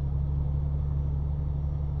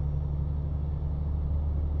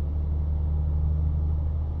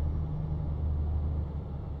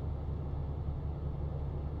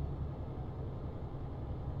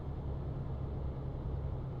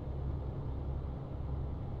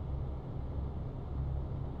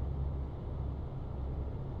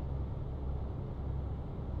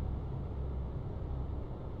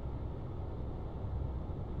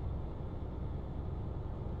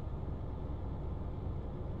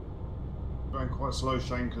 Going quite slow,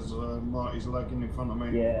 Shane, because Marty's lagging in front of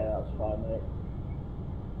me. Yeah, that's fine, mate.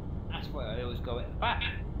 That's where I always go at the back.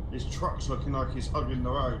 His truck's looking like he's hugging the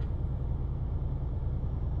road.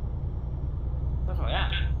 That's what I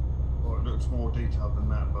am. more detailed than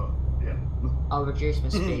that, but yeah. I'll reduce my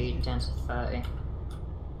speed down to 30.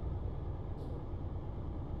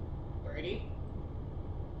 30?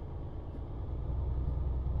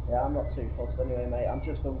 Yeah, I'm not too fussed anyway, mate. I'm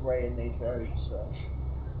just ungrading these roads, so.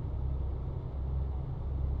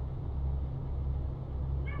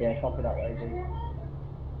 Yeah, copy that, Lazy.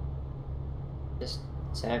 Just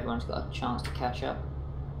so everyone's got a chance to catch up.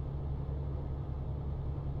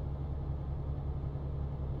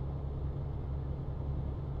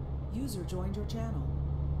 User joined your channel.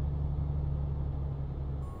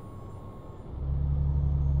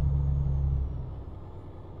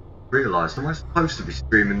 Realised, am I supposed to be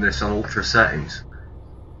streaming this on ultra settings?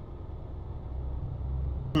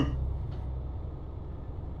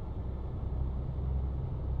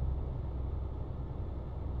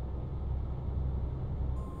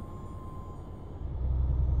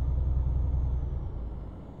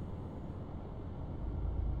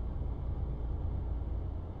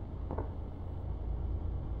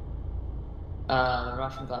 The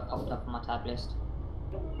Russian guy popped up on my tab list.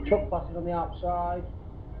 Truck passes on the outside.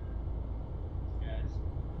 Yes.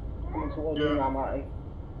 Coming towards Yeah. you now, Matty.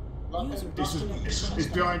 It's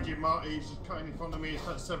behind you, Marty. He's just cutting in front of me. It's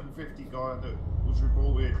that 750 guy that was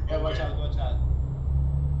reported. Yeah, watch out, watch out.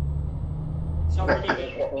 Somewhere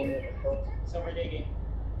digging. Somewhere digging.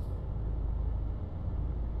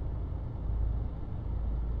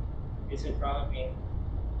 It's in front of me.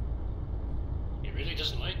 He really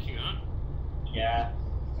doesn't like you, huh? Yeah.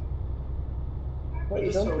 What are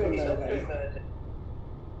you done to him there, mate?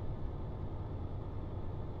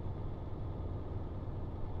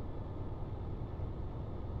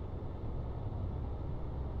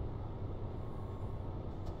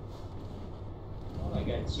 Oh my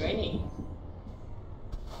god, it's raining.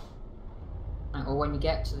 Or when you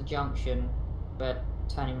get to the junction, we're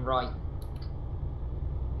turning right.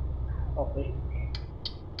 Copy.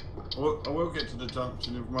 I will get to the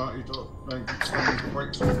junction if Marty don't slam his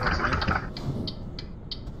brakes on me.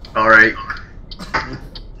 Alright.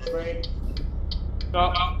 Brake.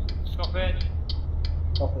 Stop. Stop it.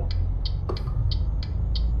 Copy.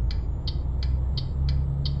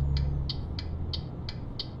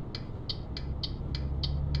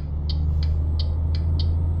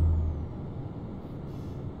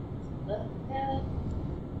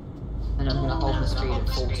 And I'm gonna hold the speed at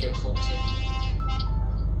 40.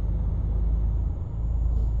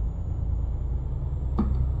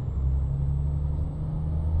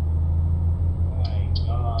 Oh my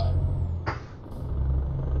god.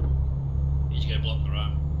 He's gonna block the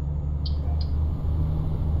ramp.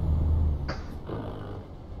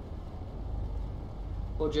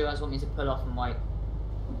 Or do you guys want me to pull off and wait?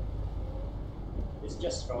 It's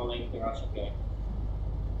just scrolling the Russian guy.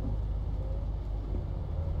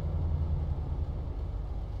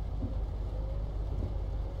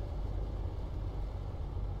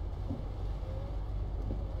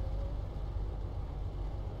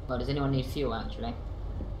 Well, does anyone need fuel actually?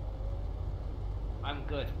 I'm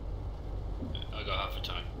good. I got half a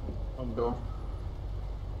tank. I'm gone.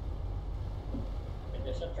 And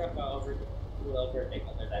there's a truck will overtake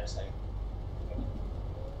on the left side.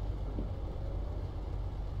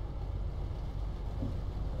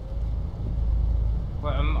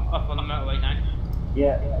 Well, I'm up on the motorway now.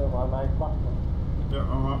 Yeah, so my mate. Last one. Yeah,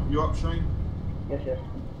 alright. You up, Shane? Yes, yes.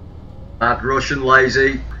 Bad Russian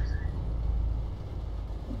lazy.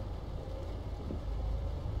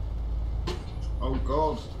 Oh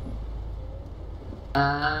god.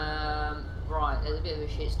 Right, there's a bit of a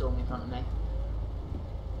shitstorm in front of me.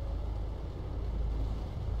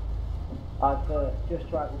 I've just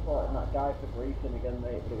tried reporting that guy for briefing again,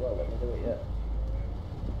 mate, but it won't let me do it yet.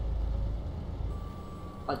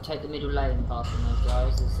 I'd take the middle lane passing those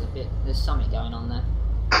guys. There's something going on there.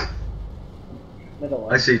 Middle I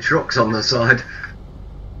lane. see trucks on the side.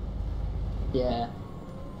 Yeah.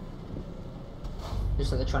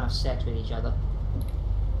 Looks like they're trying to have sex with each other.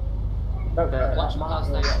 Don't But forget once that you pass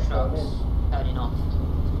Martin those will get trucks, thrown in. turning off.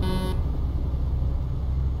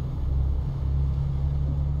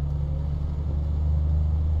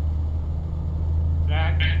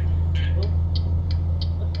 Drag.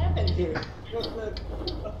 What happened here?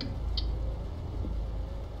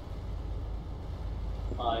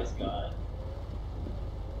 Oh, it's God.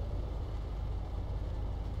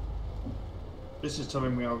 This is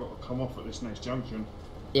telling me I've got to come off at this next junction.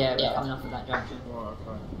 Yeah, we're coming off of that junction. Right,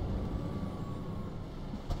 okay.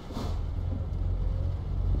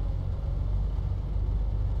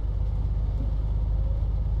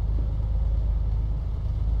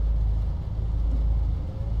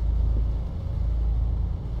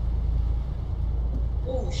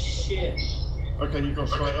 Oh shit. Okay, you've gone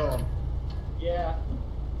straight on. Yeah.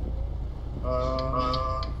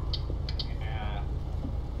 Yeah.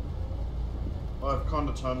 I've kind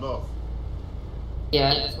of turned off.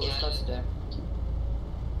 Yeah, that's what we're supposed to do.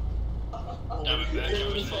 Damn it,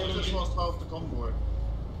 bitch. I've just lost half the convoy.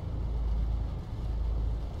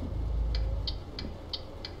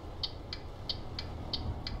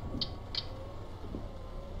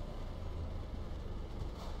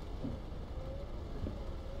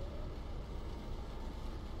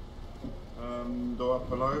 Do I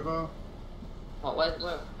pull over? What,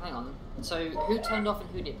 where, hang on. So, who turned off and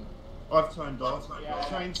who didn't? I've turned off.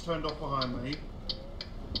 Train's turned off behind me.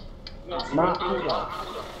 Mark, pulled off.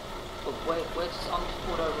 But where's I'm just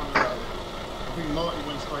pulled over on the road? I think Marty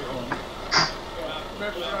went straight on.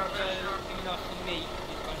 Remember, looking off to me,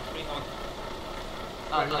 he's going straight on.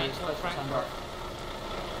 Oh no, you're supposed to turn off.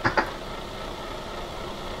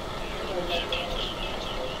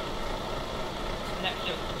 Next up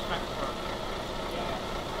to Frankfurt.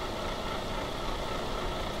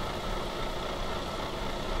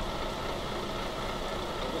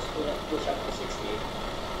 Just push up to 60.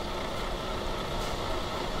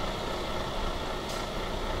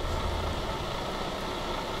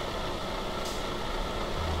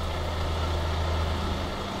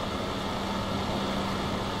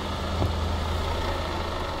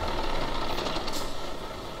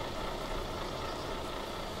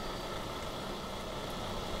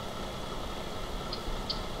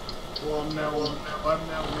 Well, I'm now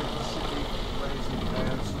with the city raising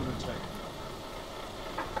and Sunatech.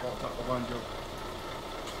 What's up behind you?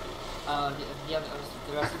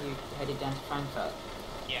 The rest of you headed down to Frankfurt.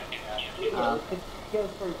 Yeah. You could go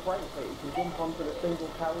through Frankfurt, you can jump onto the single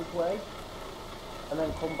carriageway and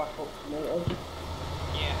then come back up to meet us.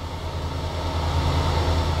 Yeah.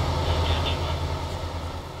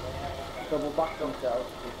 Double back themselves.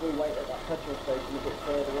 If we wait at that petrol station a bit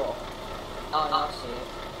further off, Oh, yeah, I see it.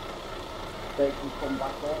 they can come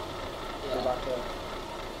back up. Yeah. Go back up.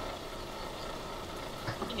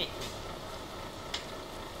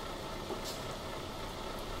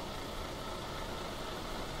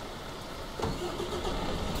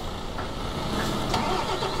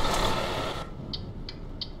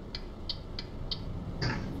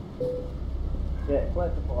 Yeah, clear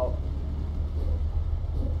to pull out.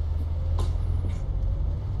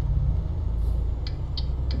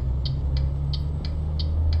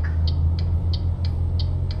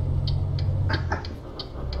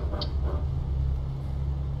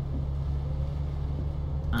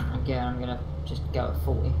 Again, I'm gonna just go at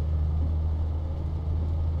 40.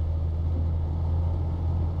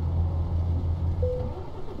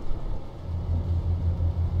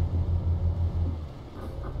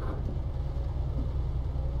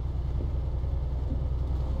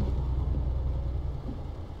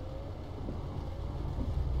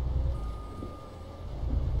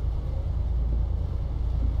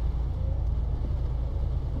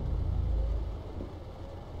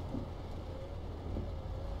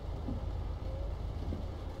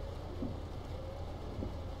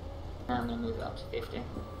 I'm gonna move it up to 50.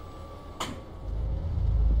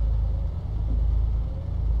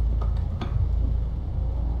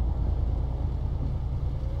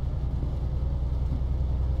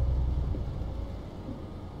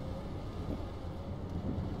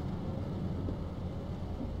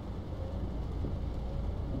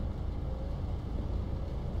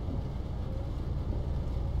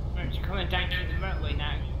 Right, you're coming down to the motorway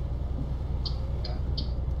now.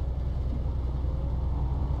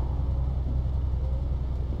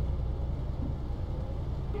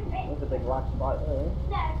 There's a big lag spike there.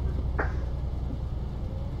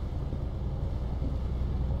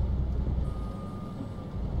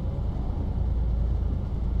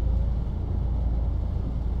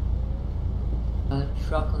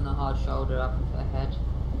 Truck on the hard shoulder up ahead.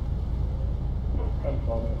 Come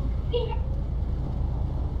on.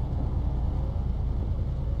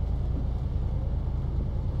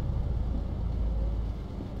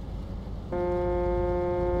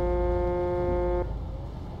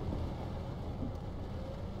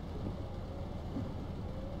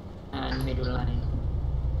 And middle lane.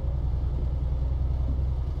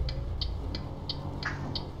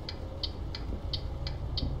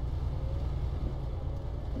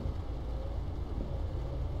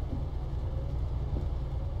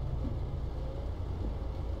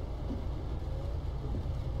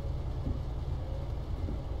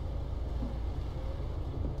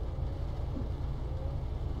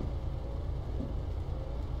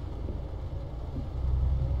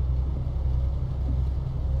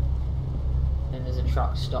 Then there's a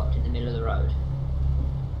truck stopped in the middle of the road.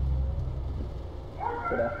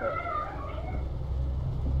 Good effort.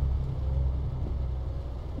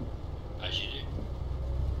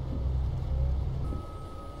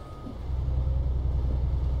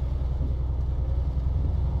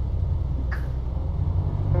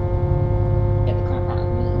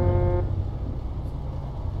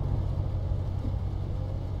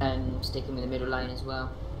 stick him in the middle lane as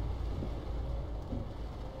well.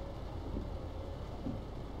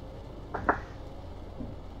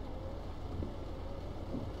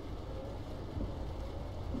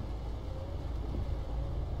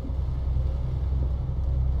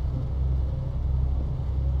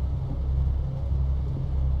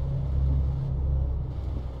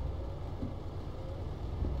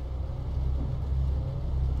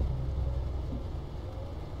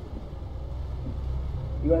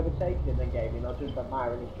 You overtaken him then, Gaming, or just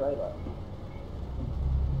admiring his trailer?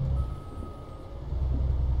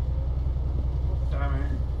 Damn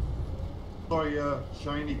it. Sorry,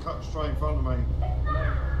 Shane, he cut straight in front of me.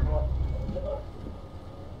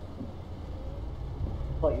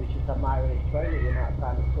 Thought you were just admiring his trailer the amount of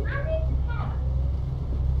time it took you.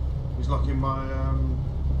 He's lucky my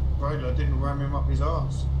trailer didn't ram him up his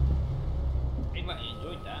arse. He might have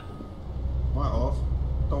enjoyed that. Might have.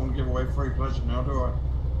 Don't want to give away free pleasure now, do I?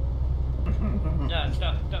 No,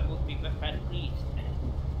 that would be best pleased.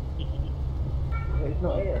 He's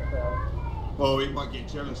not here, so... Well, he might get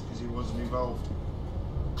jealous because he wasn't involved.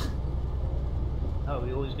 Oh,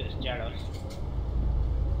 he always gets jealous.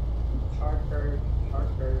 Charter.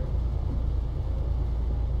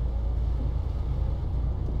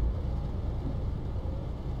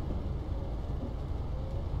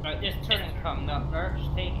 Right, this turning coming up, Lurch,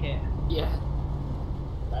 take it. Yeah.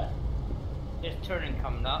 What? This turning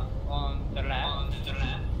coming up on the left.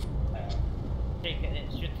 Take it,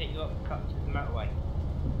 it should take you up cut to the motorway.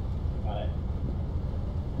 Got it.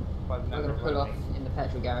 We're going to pull off in the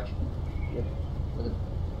petrol garage. Yep. With a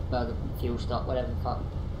burger fuel stop, whatever the fuck.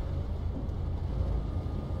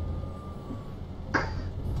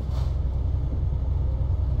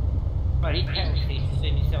 Well, these petrol stations, they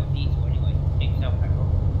only sell diesel anyway. They can sell petrol.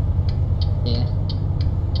 Yeah.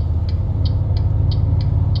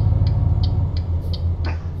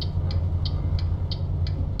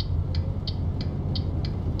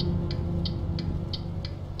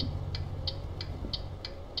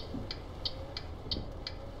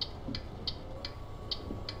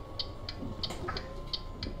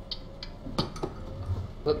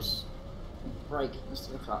 Whoops. Brake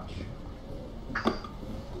instead of clutch.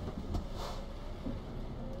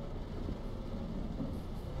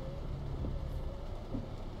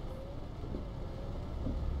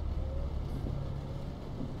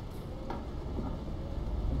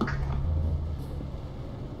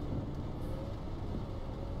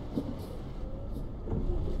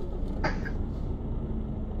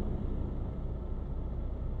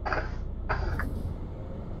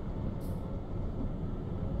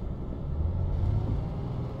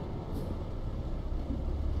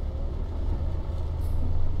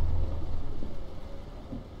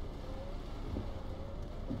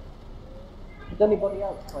 Does anybody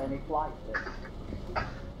else play any flight sim?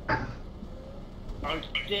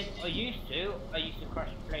 I used to crash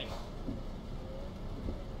a plane.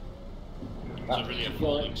 So really a You're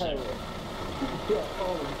falling a sim. terrorist. Yeah,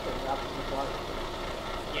 falling sim, that's the flight sim.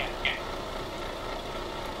 Yeah.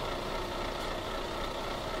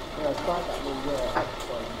 Yeah, I tried that new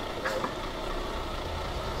X-Plane yesterday.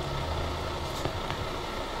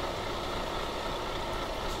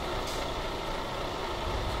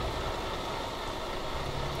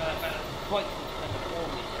 Quite kind of warm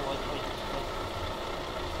me, so I tried to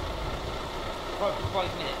for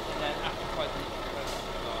 5 minutes, and then after 5 minutes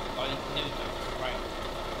I knew that was right.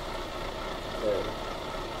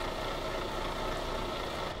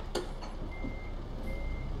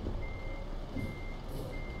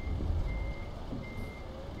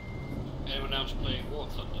 Anyone else playing War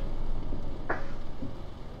Thunder?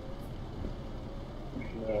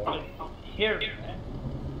 No. Here.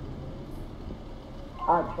 I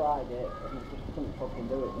tried it, and I just couldn't fucking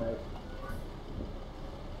do it, mate.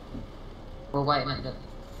 We'll wait a minute.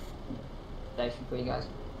 Station for you guys.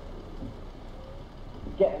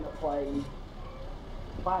 Get in a plane,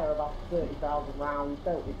 fire about 30,000 rounds,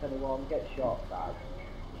 don't hit anyone, get shot, guys.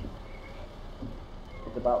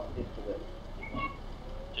 It's about the gist of it.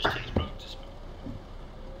 Just takes practice.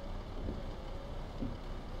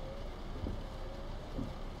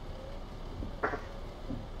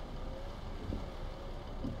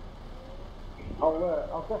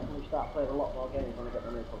 I'll definitely start playing a lot more games when I get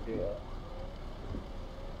my new computer.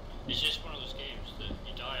 It's just one of those games that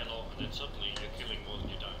you die a lot and then suddenly you're killing more than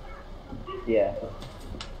you die. Yeah.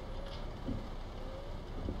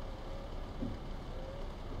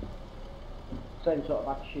 Same sort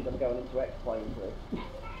of attitude I'm going into X-Plane with.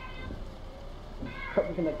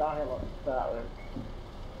 I'm gonna die a lot to start with.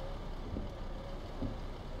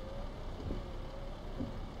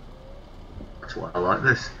 That's why I like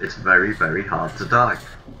this. It's very, very hard to die.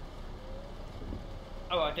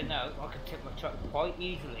 I don't know. I could tip my truck quite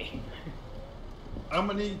easily. How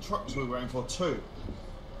many trucks are we waiting for? 2?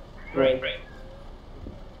 3.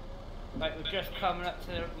 Like, we're just coming up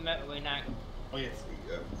to the motorway now. Oh yes,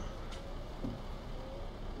 there you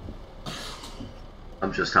go.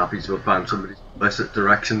 I'm just happy to have found somebody less at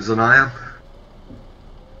directions than I am.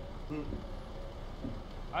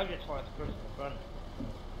 I just wanted to push the front.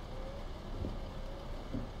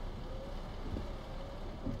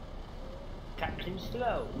 Captain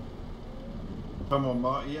Slow. Come on,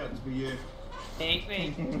 Marty, yeah, to be you. It ain't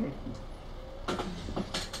me.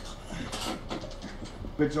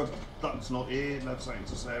 Good job Duck's not here and have something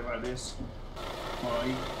to say about this.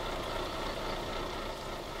 Marty.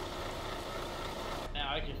 No,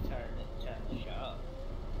 I just turned to shut up.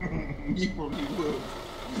 You probably would.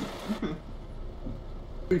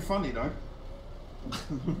 Be funny though.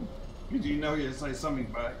 Because you know you'd say something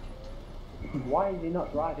back. Why is he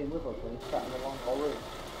not driving with us when he's sat in the long haul room?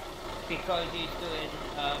 Because he's doing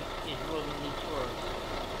his womanly chores.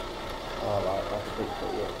 Oh, right, that's a big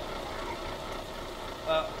foot, yeah.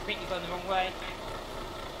 I think you're going the wrong way.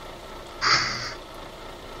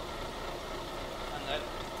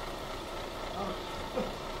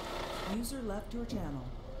 User left your channel.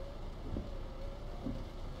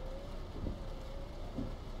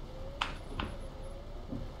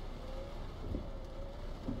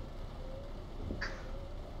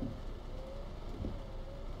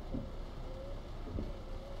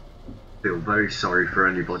 Feel very sorry for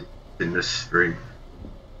anybody in this stream.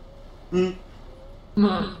 Right,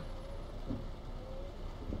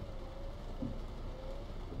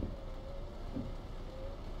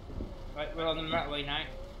 we're on the motorway now.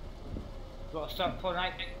 Got to start pulling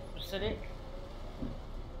out, acidic.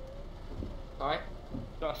 Alright.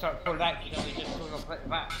 Got to start pulling out, you know, we just pulling up at the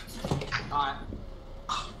back. Alright.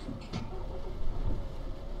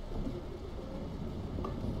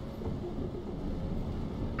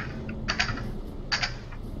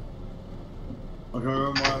 Okay, where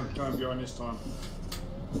am I going behind this time?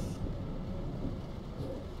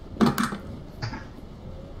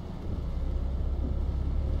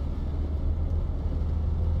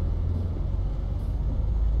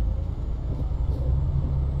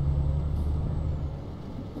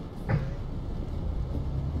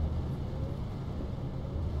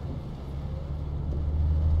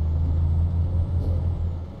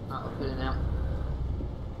 Alright, we're pulling out.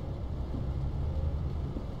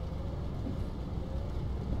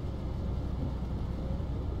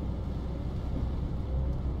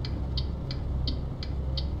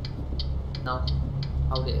 No,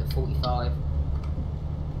 hold it at 45.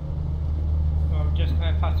 So I'm just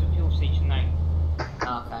going to pass the fuel station now.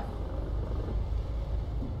 Oh, okay.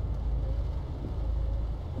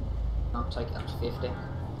 I'll take it up to 50.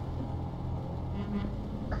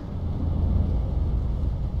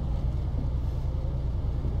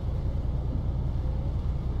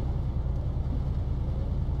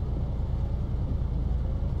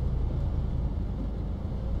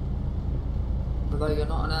 Although you're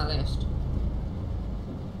not on our list.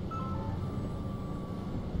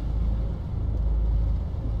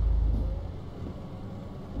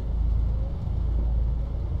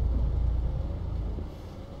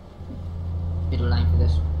 Middle lane for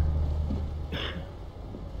this.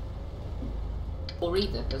 Or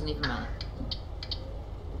either, doesn't even matter.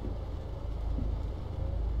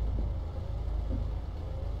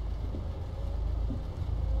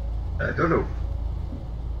 I don't know.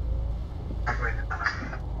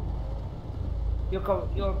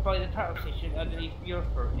 You're by the power station underneath your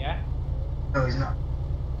fruit, yeah? No, he's not.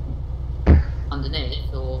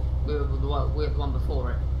 Underneath, or we're the one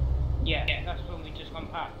before it? Yeah, that's when we just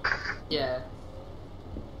went past. Yeah.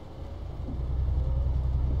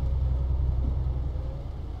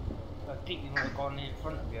 I think you might have gone in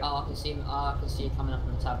front of you. Oh, I can see. I can see it coming up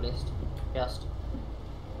on the tab list. Just.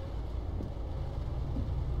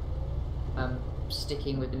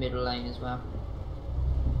 Sticking with the middle lane as well.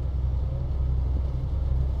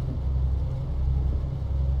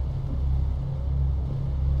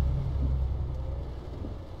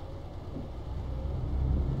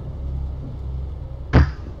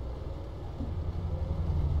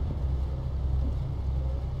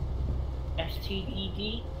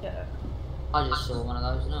 STED? Yeah. I just saw one of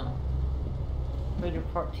those now. Radio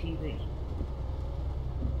Park TV.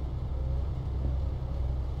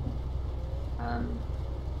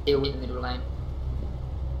 Deal with the middle lane.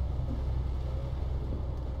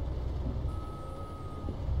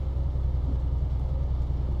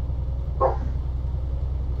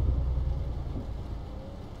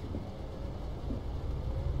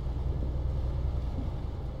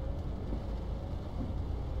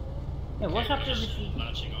 Yeah, what's Okay, happening we're with just the...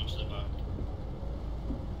 latching onto the back.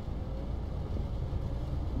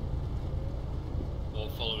 Or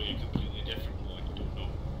following a completely different line, I don't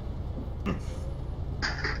know.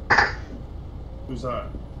 Who's that?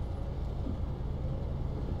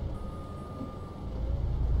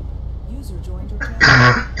 User joined your channel.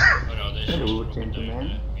 Oh no, there's Hello, just broken down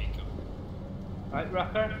gentlemen. vehicle. Right,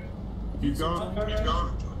 Rocker? Keep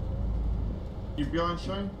going. Keep behind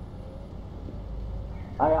Shane?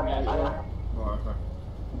 I am, mate, yeah. Right, okay.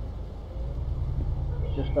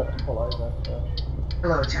 Just about to pull over, so.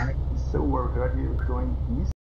 Hello, Johnny. So we're gradually going east.